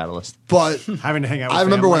not the catalyst. but Having to hang out with I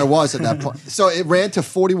remember family. where it was at that point. So it ran to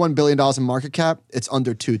 $41 billion in market cap. It's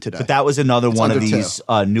under 2 today. But that was another one of under two. these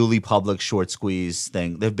newly public short squeeze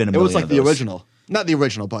thing. There've been a it million was like of the those. original. Not the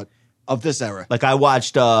original, but of this era. Like I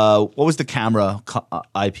watched what was the camera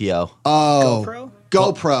IPO? GoPro?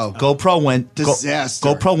 GoPro. GoPro went Disaster.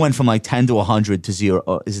 GoPro went from like 10 to 100 to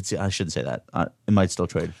 0. Is it? I shouldn't say that. It might still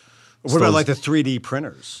trade. What about like the 3D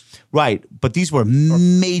printers? Right, but these were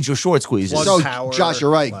major short squeezes. Plug So, power, Josh, you're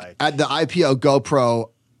right. like- At the IPO,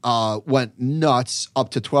 GoPro went nuts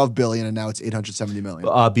up to $12 billion, and now it's $870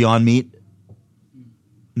 million. Beyond Meat.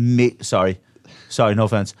 Sorry, no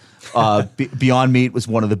offense. Beyond Meat was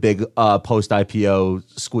one of the big post IPO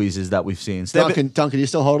squeezes that we've seen. So Duncan, you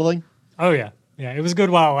still holding? Oh yeah, yeah. It was good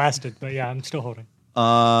while it lasted, but yeah, I'm still holding.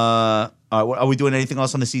 all right, are we doing anything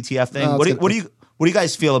else on the ETF thing? No, What it's do you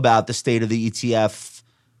guys feel about the state of the ETF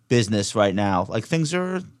business right now? Like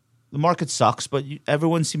the market sucks, but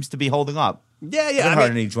everyone seems to be holding up. Yeah, I haven't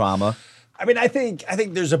heard any drama. I think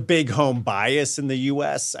there's a big home bias in the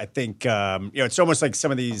U.S. I think it's almost like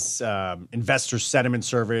some of these investor sentiment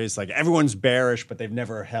surveys. Like everyone's bearish, but they've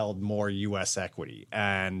never held more U.S. equity,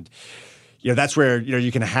 and that's where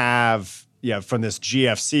you can have from this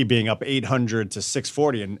GFC being up 800 to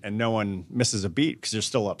 640, and no one misses a beat because they're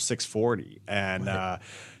still up 640, and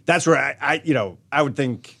that's where I would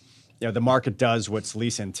think the market does what's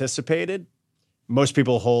least anticipated. Most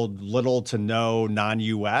people hold little to no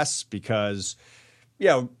non-U.S. because,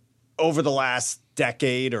 over the last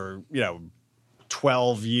decade or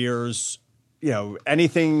 12 years,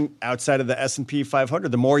 anything outside of the S&P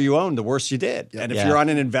 500, the more you own, the worse you did. And if Yeah. you're on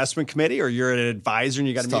an investment committee or you're an advisor and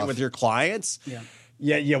you got to meet tough. with your clients,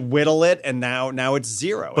 you whittle it, and now it's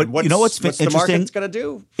zero. But and you know what's the interesting? market's going to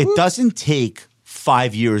do? It doesn't take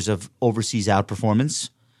 5 years of overseas outperformance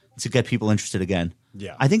to get people interested again.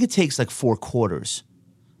 Yeah. I think it takes like 4 quarters.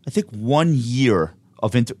 I think 1 year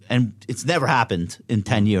of and it's never happened in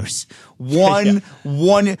 10 years. I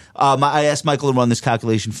asked Michael to run this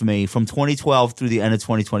calculation for me from 2012 through the end of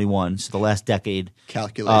 2021, so the last decade.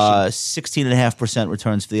 Calculation. 16.5%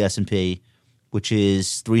 returns for the S&P, which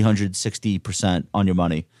is 360% on your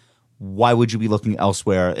money. Why would you be looking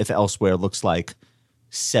elsewhere if elsewhere looks like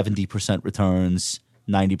 70% returns,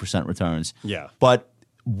 90% returns? Yeah. But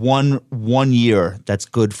one year that's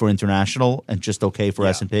good for international and just okay for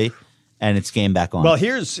S&P, and it's game back on. Well,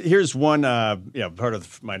 here's one part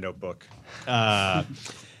of my notebook.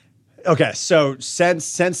 Okay, so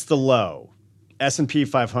since the low, S&P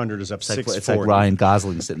 500 is up it's like 640. Ryan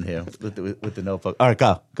Gosling sitting here with the notebook. All right,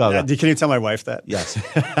 go. Can you tell my wife that? Yes.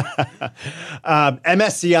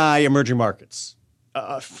 MSCI emerging markets.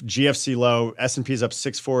 GFC low, S&P's up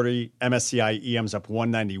 640, MSCI EM's up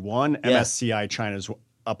 191, Yeah. MSCI China's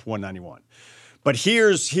up 191. But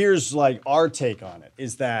here's like our take on it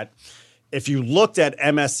is that if you looked at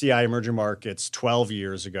MSCI emerging markets 12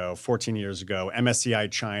 years ago, 14 years ago, MSCI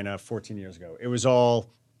China 14 years ago, it was all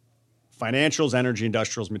financials, energy,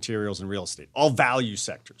 industrials, materials, and real estate, all value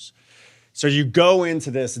sectors. So you go into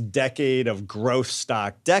this decade of growth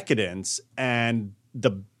stock decadence, and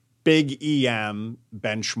the big EM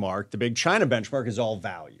benchmark, the big China benchmark is all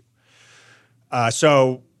value.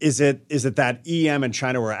 So is it that EM and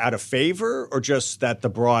China were out of favor, or just that the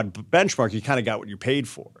broad benchmark, you kind of got what you paid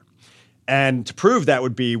for? And to prove that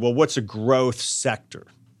would be, well, what's a growth sector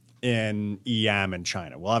in EM and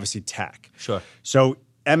China? Well, obviously tech. Sure. So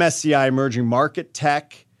MSCI emerging market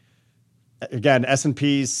tech, again,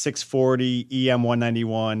 S&P's 640, EM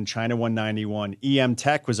 191, China 191. EM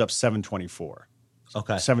tech was up 724.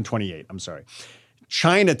 Okay. 728, I'm sorry.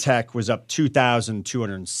 China tech was up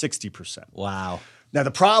 2,260%. Wow. Now,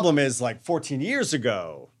 the problem is like 14 years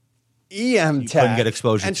ago, EM You tech couldn't get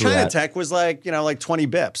exposure and to China that. tech was like, 20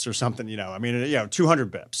 bips or something,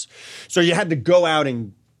 200 bips. So you had to go out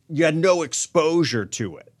and you had no exposure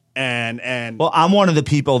to it. And Well, I'm one of the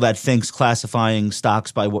people that thinks classifying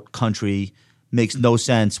stocks by what country makes no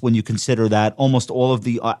sense when you consider that almost all of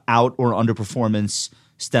the out or underperformance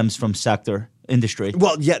stems from sector industry.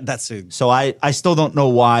 well, yeah, that's a So I still don't know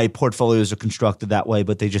why portfolios are constructed that way,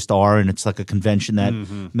 but they just are, and it's like a convention that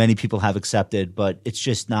many people have accepted. But it's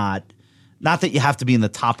just not that you have to be in the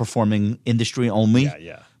top performing industry only.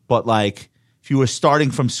 yeah. But like if you were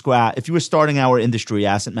starting from scratch, if you were starting our industry,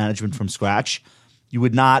 asset management from scratch, you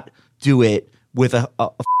would not do it with a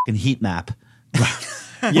fucking heat map.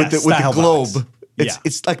 with the style globe. box.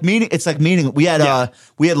 It's like meaning. We had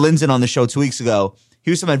Lindsay on the show 2 weeks ago. He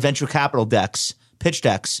was some venture capital pitch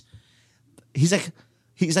decks. He's like,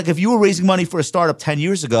 if you were raising money for a startup 10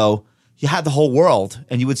 years ago, you had the whole world,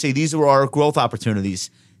 and you would say these are our growth opportunities.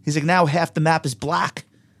 He's like, now half the map is black.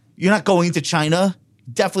 You're not going into China.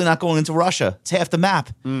 Definitely not going into Russia. It's half the map.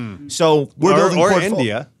 So we're building or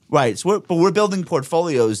India. right? So we're building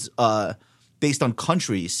portfolios based on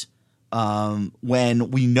countries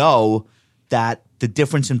when we know that the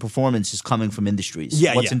difference in performance is coming from industries.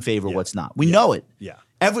 What's in favor, what's not. We know it. Yeah.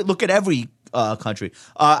 Look at every country.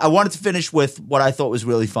 I wanted to finish with what I thought was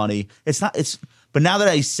really funny. But now that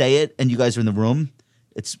I say it and you guys are in the room,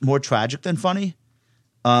 it's more tragic than funny.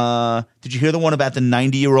 Did you hear the one about the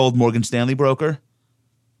 90-year-old Morgan Stanley broker?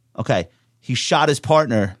 Okay. He shot his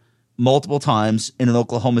partner multiple times in an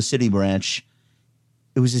Oklahoma City branch.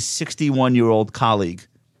 It was his 61-year-old colleague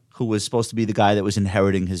who was supposed to be the guy that was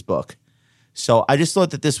inheriting his book. So I just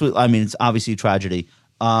thought that this was, it's obviously a tragedy.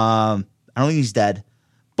 I don't think he's dead.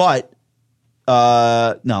 But,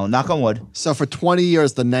 no, knock on wood. So for 20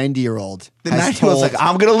 years, the 90-year-old The 90-year-old's like,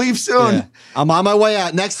 I'm going to leave soon. Yeah. I'm on my way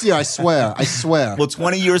out next year. I swear. Well,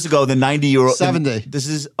 20 years ago, the 90-year-old. 70. This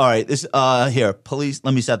is, all right, here, police,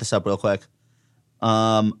 let me set this up real quick.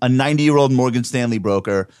 A 90-year-old Morgan Stanley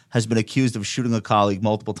broker has been accused of shooting a colleague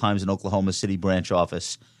multiple times in Oklahoma City branch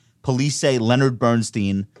office. Police say Leonard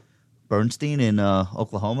Bernstein in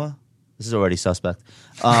Oklahoma? This is already suspect.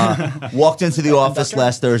 Walked into the office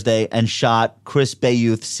last Thursday and shot Chris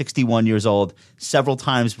Bayouth, 61 years old, several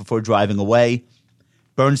times before driving away.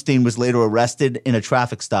 Bernstein was later arrested in a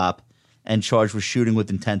traffic stop and charged with shooting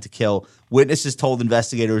with intent to kill. Witnesses told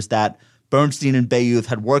investigators that Bernstein and Bayouth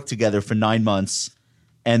had worked together for 9 months,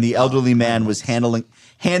 and the elderly man was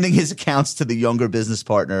handing his accounts to the younger business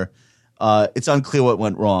partner. It's unclear what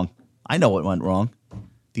went wrong. I know what went wrong.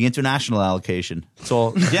 The international allocation. It's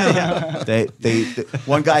all. Yeah. They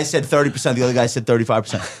one guy said 30%, the other guy said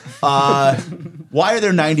 35%. Why are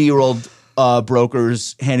there 90-year-old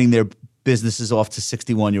brokers handing their businesses off to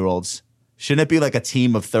 61-year-olds? Shouldn't it be like a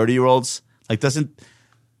team of 30-year-olds? Like, doesn't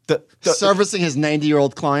Servicing his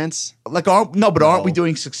 90-year-old clients? like aren't we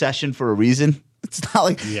doing succession for a reason? It's not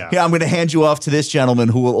like Yeah. I'm going to hand you off to this gentleman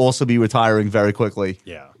who will also be retiring very quickly.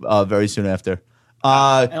 Yeah. Very soon after.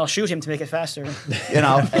 And I'll shoot him to make it faster.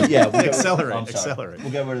 Yeah. We'll Accelerate.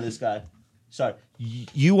 We'll get rid of this guy. Sorry.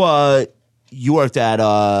 You worked at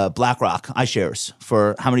BlackRock iShares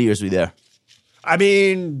for how many years were you there? I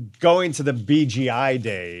mean, going to the BGI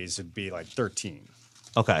days, it'd be like 13.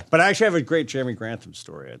 Okay. But I actually have a great Jeremy Grantham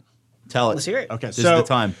story. Tell it. Let's hear it. Okay, This is the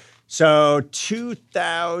time. So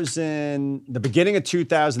 2000, the beginning of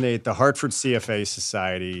 2008, the Hartford CFA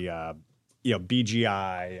Society,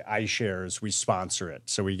 BGI, iShares, we sponsor it.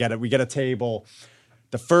 So we get a table.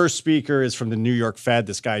 The first speaker is from the New York Fed.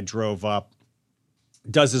 This guy drove up,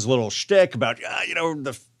 does his little shtick about,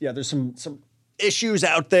 there's some issues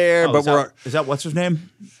out there, but Is that what's his name?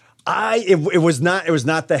 It was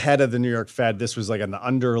not the head of the New York Fed. This was like an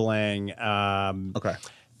underling. Okay.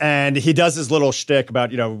 And he does his little shtick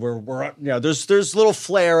about we're there's little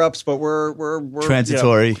flare ups, but we're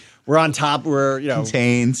Transitory. We're on top.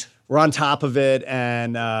 Contained. We're on top of it.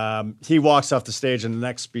 And he walks off the stage, and the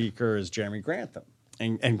next speaker is Jeremy Grantham.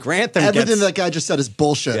 And Grantham Everything that guy just said is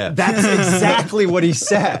bullshit. Yeah. That's exactly what he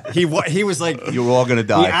said. He was like, You're all going to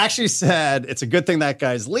die. He actually said, it's a good thing that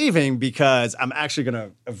guy's leaving because I'm actually going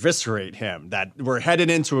to eviscerate him. That we're headed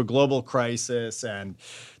into a global crisis and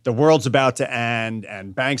the world's about to end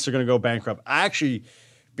and banks are going to go bankrupt. I actually,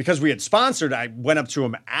 because we had sponsored, I went up to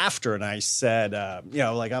him after and I said,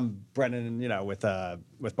 I'm Brennan,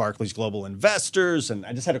 with Barclays Global Investors, and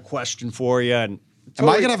I just had a question for you. And Am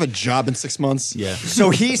I going to have a job in 6 months? Yeah.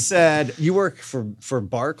 so he said, you work for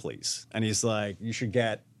Barclays. And he's like, you should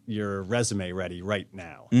get your resume ready right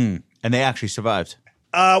now. And they actually survived.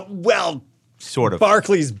 Well, Sort of.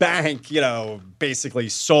 Barclays Bank, basically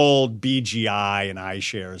sold BGI and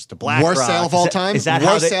iShares to BlackRock. Worst sale of all time? Is that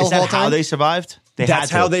Worst sale of all how time? they survived?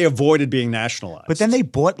 That's how they avoided being nationalized. But then they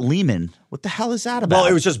bought Lehman. What the hell is that about? Well,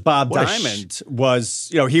 it was just Bob What a Diamond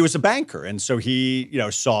was, he was a banker. And so he,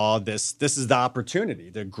 saw this is the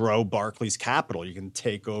opportunity to grow Barclays capital. You can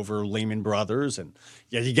take over Lehman Brothers and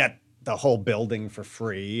you get the whole building for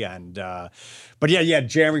free. And,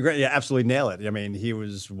 Jeremy Grant, absolutely nail it. I mean, he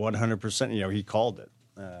was 100%, he called it.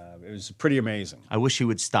 It was pretty amazing. I wish he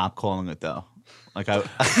would stop calling it, though.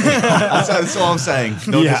 That's all I'm saying.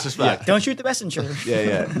 No disrespect. Don't shoot the messenger.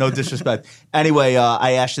 Yeah. No disrespect. Anyway,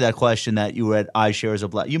 I asked you that question that you were at iShares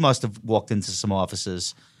of You must have walked into some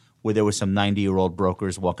offices where there were some 90-year-old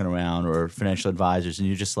brokers walking around or financial advisors, and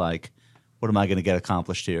you're just like, what am I going to get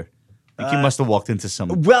accomplished here? You must have walked into some.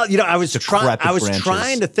 Well, I was decrepit branches.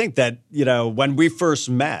 trying to think that, when we first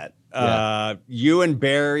met, you and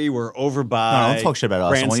Barry were over by. No, don't talk shit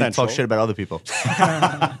about us. I want you to talk shit about other people. No,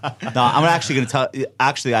 I'm actually going to tell.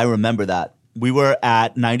 Actually, I remember that. We were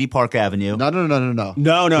at 90 Park Avenue. No. No.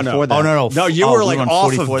 Before that. Oh, no. No, you were we like on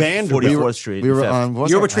off 44th, of Vanderbilt. 44th Street. We were Fifth. on.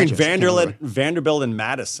 You were between Vanderbilt and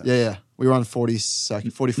Madison. Yeah. We were on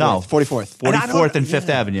 42nd, 44th. No. 44th. 44th and 5th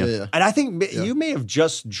Avenue. Yeah. And I think you may have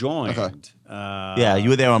just joined. Okay. Yeah, you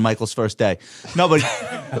were there on Michael's first day. No, but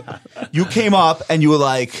you came up and you were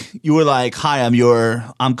like, "Hi,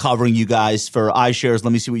 I'm covering you guys for iShares.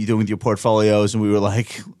 Let me see what you're doing with your portfolios." And we were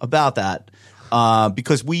like, "About that,"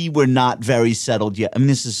 because we were not very settled yet. I mean,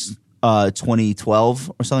 this is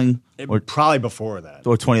 2012 or something, or Probably before that.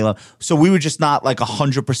 or 2011. So we were just not like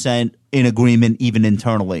 100% in agreement, even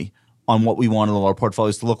internally, on what we wanted our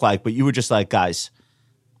portfolios to look like. But you were just like, guys,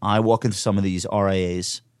 I walk into some of these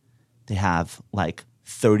RIAs. They have like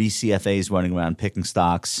 30 CFAs running around picking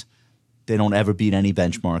stocks. They don't ever beat any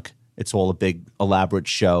benchmark. It's all a big elaborate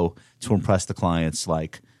show to impress the clients.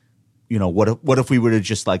 Like, what if we were to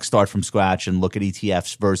just like start from scratch and look at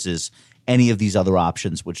ETFs versus any of these other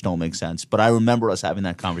options, which don't make sense. But I remember us having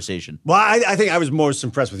that conversation. Well, I think I was most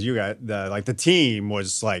impressed with you guys. The team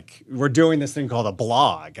was like, we're doing this thing called a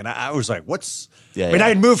blog. And I was like, what's... Yeah, I mean, yeah. I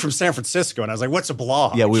had moved from San Francisco, and I was like, what's a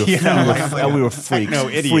blog? Yeah, we were freaks,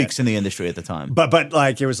 idiot. freaks in the industry at the time. But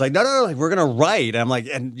like, it was like, no, like, we're going to write. I'm like,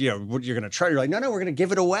 and you're going to try. You're like, no, we're going to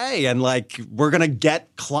give it away. And like, we're going to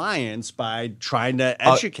get clients by trying to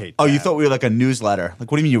educate Oh, them. you thought we were like a newsletter.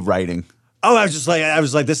 Like, what do you mean you're writing? Oh, I was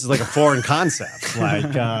like, this is like a foreign concept.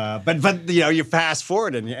 Like, but you fast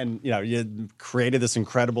forward and you created this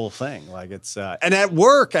incredible thing. Like it's and at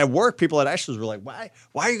work, people at iShares were like, why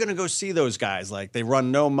are you going to go see those guys? Like they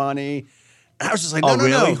run no money. And I was just like, no, really?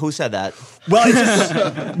 no. Who said that?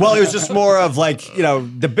 Well, it was just more of like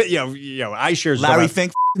iShares. Larry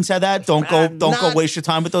Fink said that. Don't go waste your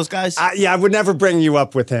time with those guys. I would never bring you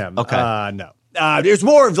up with him. Okay. No. It was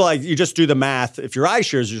more of like you just do the math. If your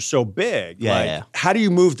iShares are so big, how do you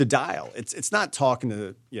move the dial? It's not talking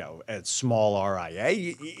to a small RIA.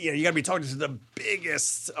 You got to be talking to the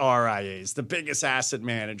biggest RIAs, the biggest asset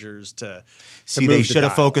managers to See, they should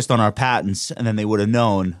have focused on our patents, and then they would have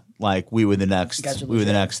known like we were the next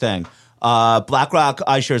thing. BlackRock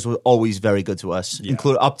iShares were always very good to us.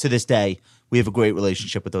 Include up to this day. We have a great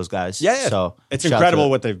relationship with those guys. Yeah. So it's incredible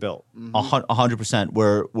what they've built. 100%.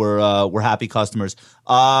 We're happy customers.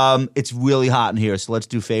 It's really hot in here, so let's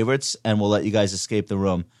do favorites, and we'll let you guys escape the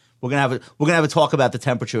room. We're gonna have a talk about the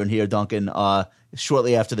temperature in here, Duncan.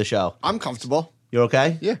 Shortly after the show. I'm comfortable. You're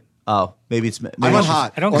okay? Yeah. Oh, maybe it's. Maybe I'm it's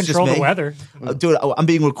hot. I don't It's just control the me? weather. Dude, I'm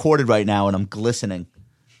being recorded right now, and I'm glistening.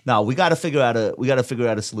 No, we got to figure out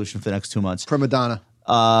a solution for the next 2 months. Prima donna.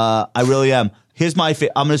 I really am. Here's my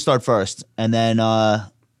I'm going to start first, and then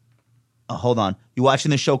hold on. You watching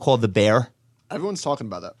this show called The Bear? Everyone's talking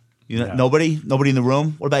about that. You know, nobody in the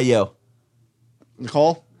room. What about you,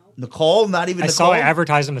 Nicole? Nicole? Not even I Nicole. saw it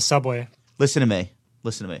advertised in the subway. Listen to me.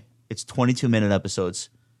 It's 22-minute episodes.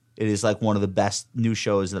 It is like one of the best new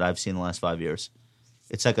shows that I've seen in the last 5 years.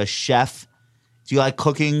 It's like a chef. Do you like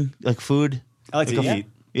cooking, like food? I like to eat.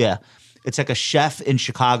 Yeah. It's like a chef in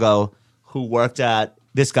Chicago who worked at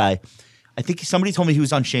this guy. I think somebody told me he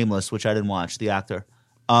was on Shameless, which I didn't watch, the actor.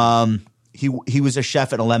 He was a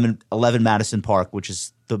chef at 11 Madison Park, which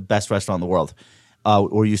is the best restaurant in the world,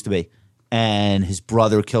 or used to be. And his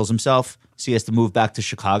brother kills himself, so he has to move back to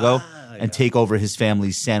Chicago and take over his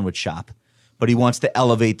family's sandwich shop. But he wants to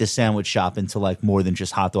elevate the sandwich shop into like more than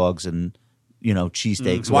just hot dogs and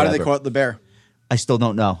cheesesteaks. Why do they call it the Bear? I still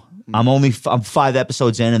don't know. I'm 5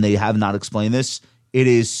 episodes in, and they have not explained this. It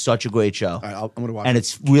is such a great show. All right, I'm going to watch and it.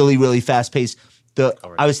 it's really, really fast paced.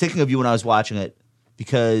 I was thinking of you when I was watching it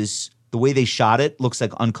because the way they shot it looks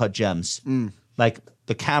like uncut gems. Like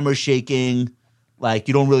the camera's shaking, like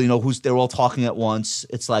you don't really know they're all talking at once.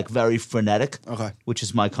 It's like very frenetic. Okay. Which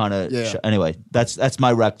is my kind of Yeah. Anyway, that's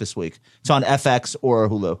my rec this week. It's on FX or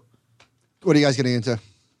Hulu. What are you guys getting into?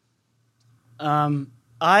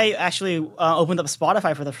 I actually opened up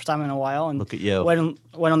Spotify for the first time in a while, and Look at you. Went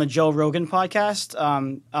on the Joe Rogan podcast.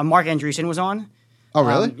 Mark Andreessen was on. Oh,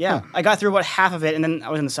 really? Yeah, I got through about half of it, and then I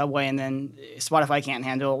was in the subway, and then Spotify can't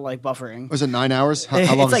handle like buffering. Was it 9 hours? How long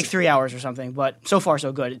It's is like it? 3 hours or something, but so far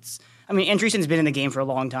so good. Andreessen's been in the game for a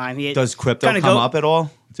long time. Does crypto kinda come up at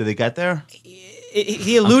all? Do they get there?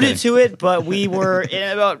 He alluded to it, but we were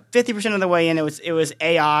in about 50% of the way in. It was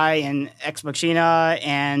AI and Ex Machina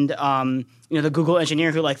and the Google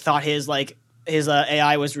engineer who thought his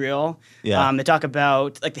AI was real. Yeah. They talk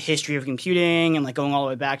about the history of computing and going all the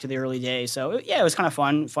way back to the early days. So it was kind of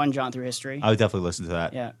fun jaunt through history. I would definitely listen to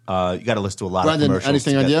that. Yeah. You got to listen to a lot Brendan, of commercials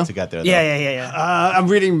anything on you? to get there. Though. Yeah. I'm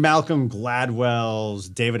reading Malcolm Gladwell's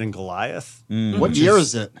David and Goliath. What year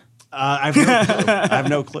is it? I have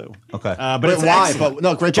no clue. Okay. But Wait, it's why? excellent. But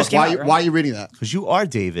no, great Just book. came out, right? Why are you reading that? Because you are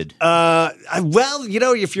David. Well,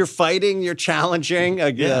 if you're fighting, you're challenging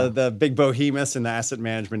Yeah. the big behemoths in the asset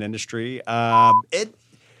management industry. I've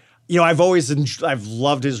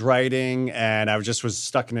loved his writing, and I was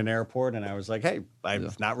stuck in an airport, and I was like, hey,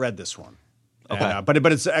 I've not read this one. Okay. And,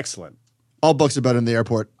 but it's excellent. All books are better in the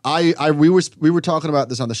airport. We were talking about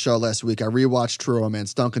this on the show last week. I rewatched True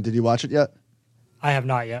Romance. Duncan, did you watch it yet? I have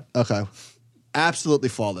not yet. Okay. Absolutely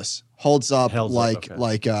flawless. Holds up like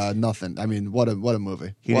okay. nothing. I mean, what a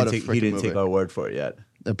movie. He What didn't, a freaking movie. take our word for it yet.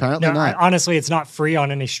 Apparently No, not. honestly, it's not free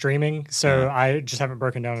on any streaming, so I just haven't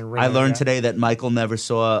broken down and read I it learned yet. today that Michael never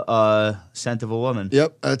saw Scent of a Woman.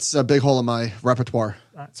 Yep, that's a big hole in my repertoire.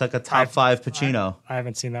 It's like a top 5 Pacino. I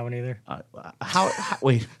haven't seen that one either.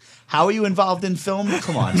 How are you involved in film?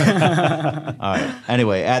 Come on. All right.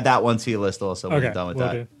 Anyway, add that one to your list also when Okay, you're done with will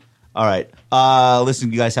that. do. All right.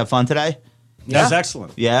 Listen, you guys have fun today? That was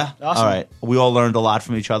excellent. Yeah? Awesome. All right. We all learned a lot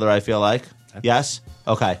from each other, I feel like. Yes?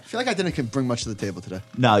 Okay. I feel like I didn't bring much to the table today.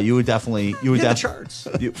 No, you would definitely. You would Yeah, the def- charts.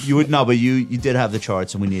 You would no, but you did have the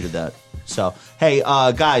charts, and we needed that. So, hey,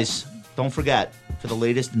 guys, don't forget for the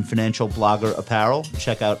latest in financial blogger apparel,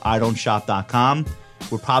 check out idon'tshop.com.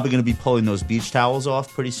 We're probably going to be pulling those beach towels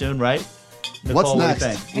off pretty soon, right? Nicole, What's what do you next?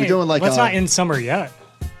 think? We're doing Let's not in summer yet.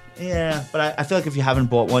 Yeah, but I feel like if you haven't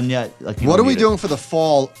bought one yet, you what don't are we need it. doing for the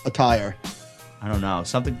fall attire? I don't know,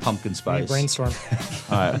 something pumpkin We spice. brainstorm.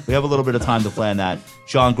 All right, we have a little bit of time to plan that.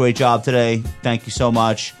 John, great job today. Thank you so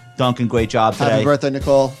much. Duncan, great job today. Happy birthday,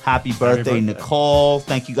 Nicole. Happy birthday, birthday. Nicole.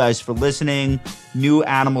 Thank you guys for listening. New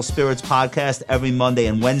Animal Spirits podcast every Monday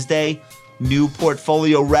and Wednesday. New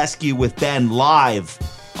Portfolio Rescue with Ben live,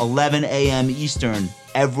 11 a.m. Eastern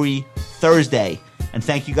every Thursday. And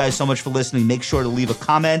thank you guys so much for listening. Make sure to leave a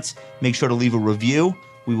comment. Make sure to leave a review.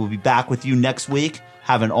 We will be back with you next week.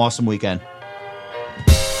 Have an awesome weekend.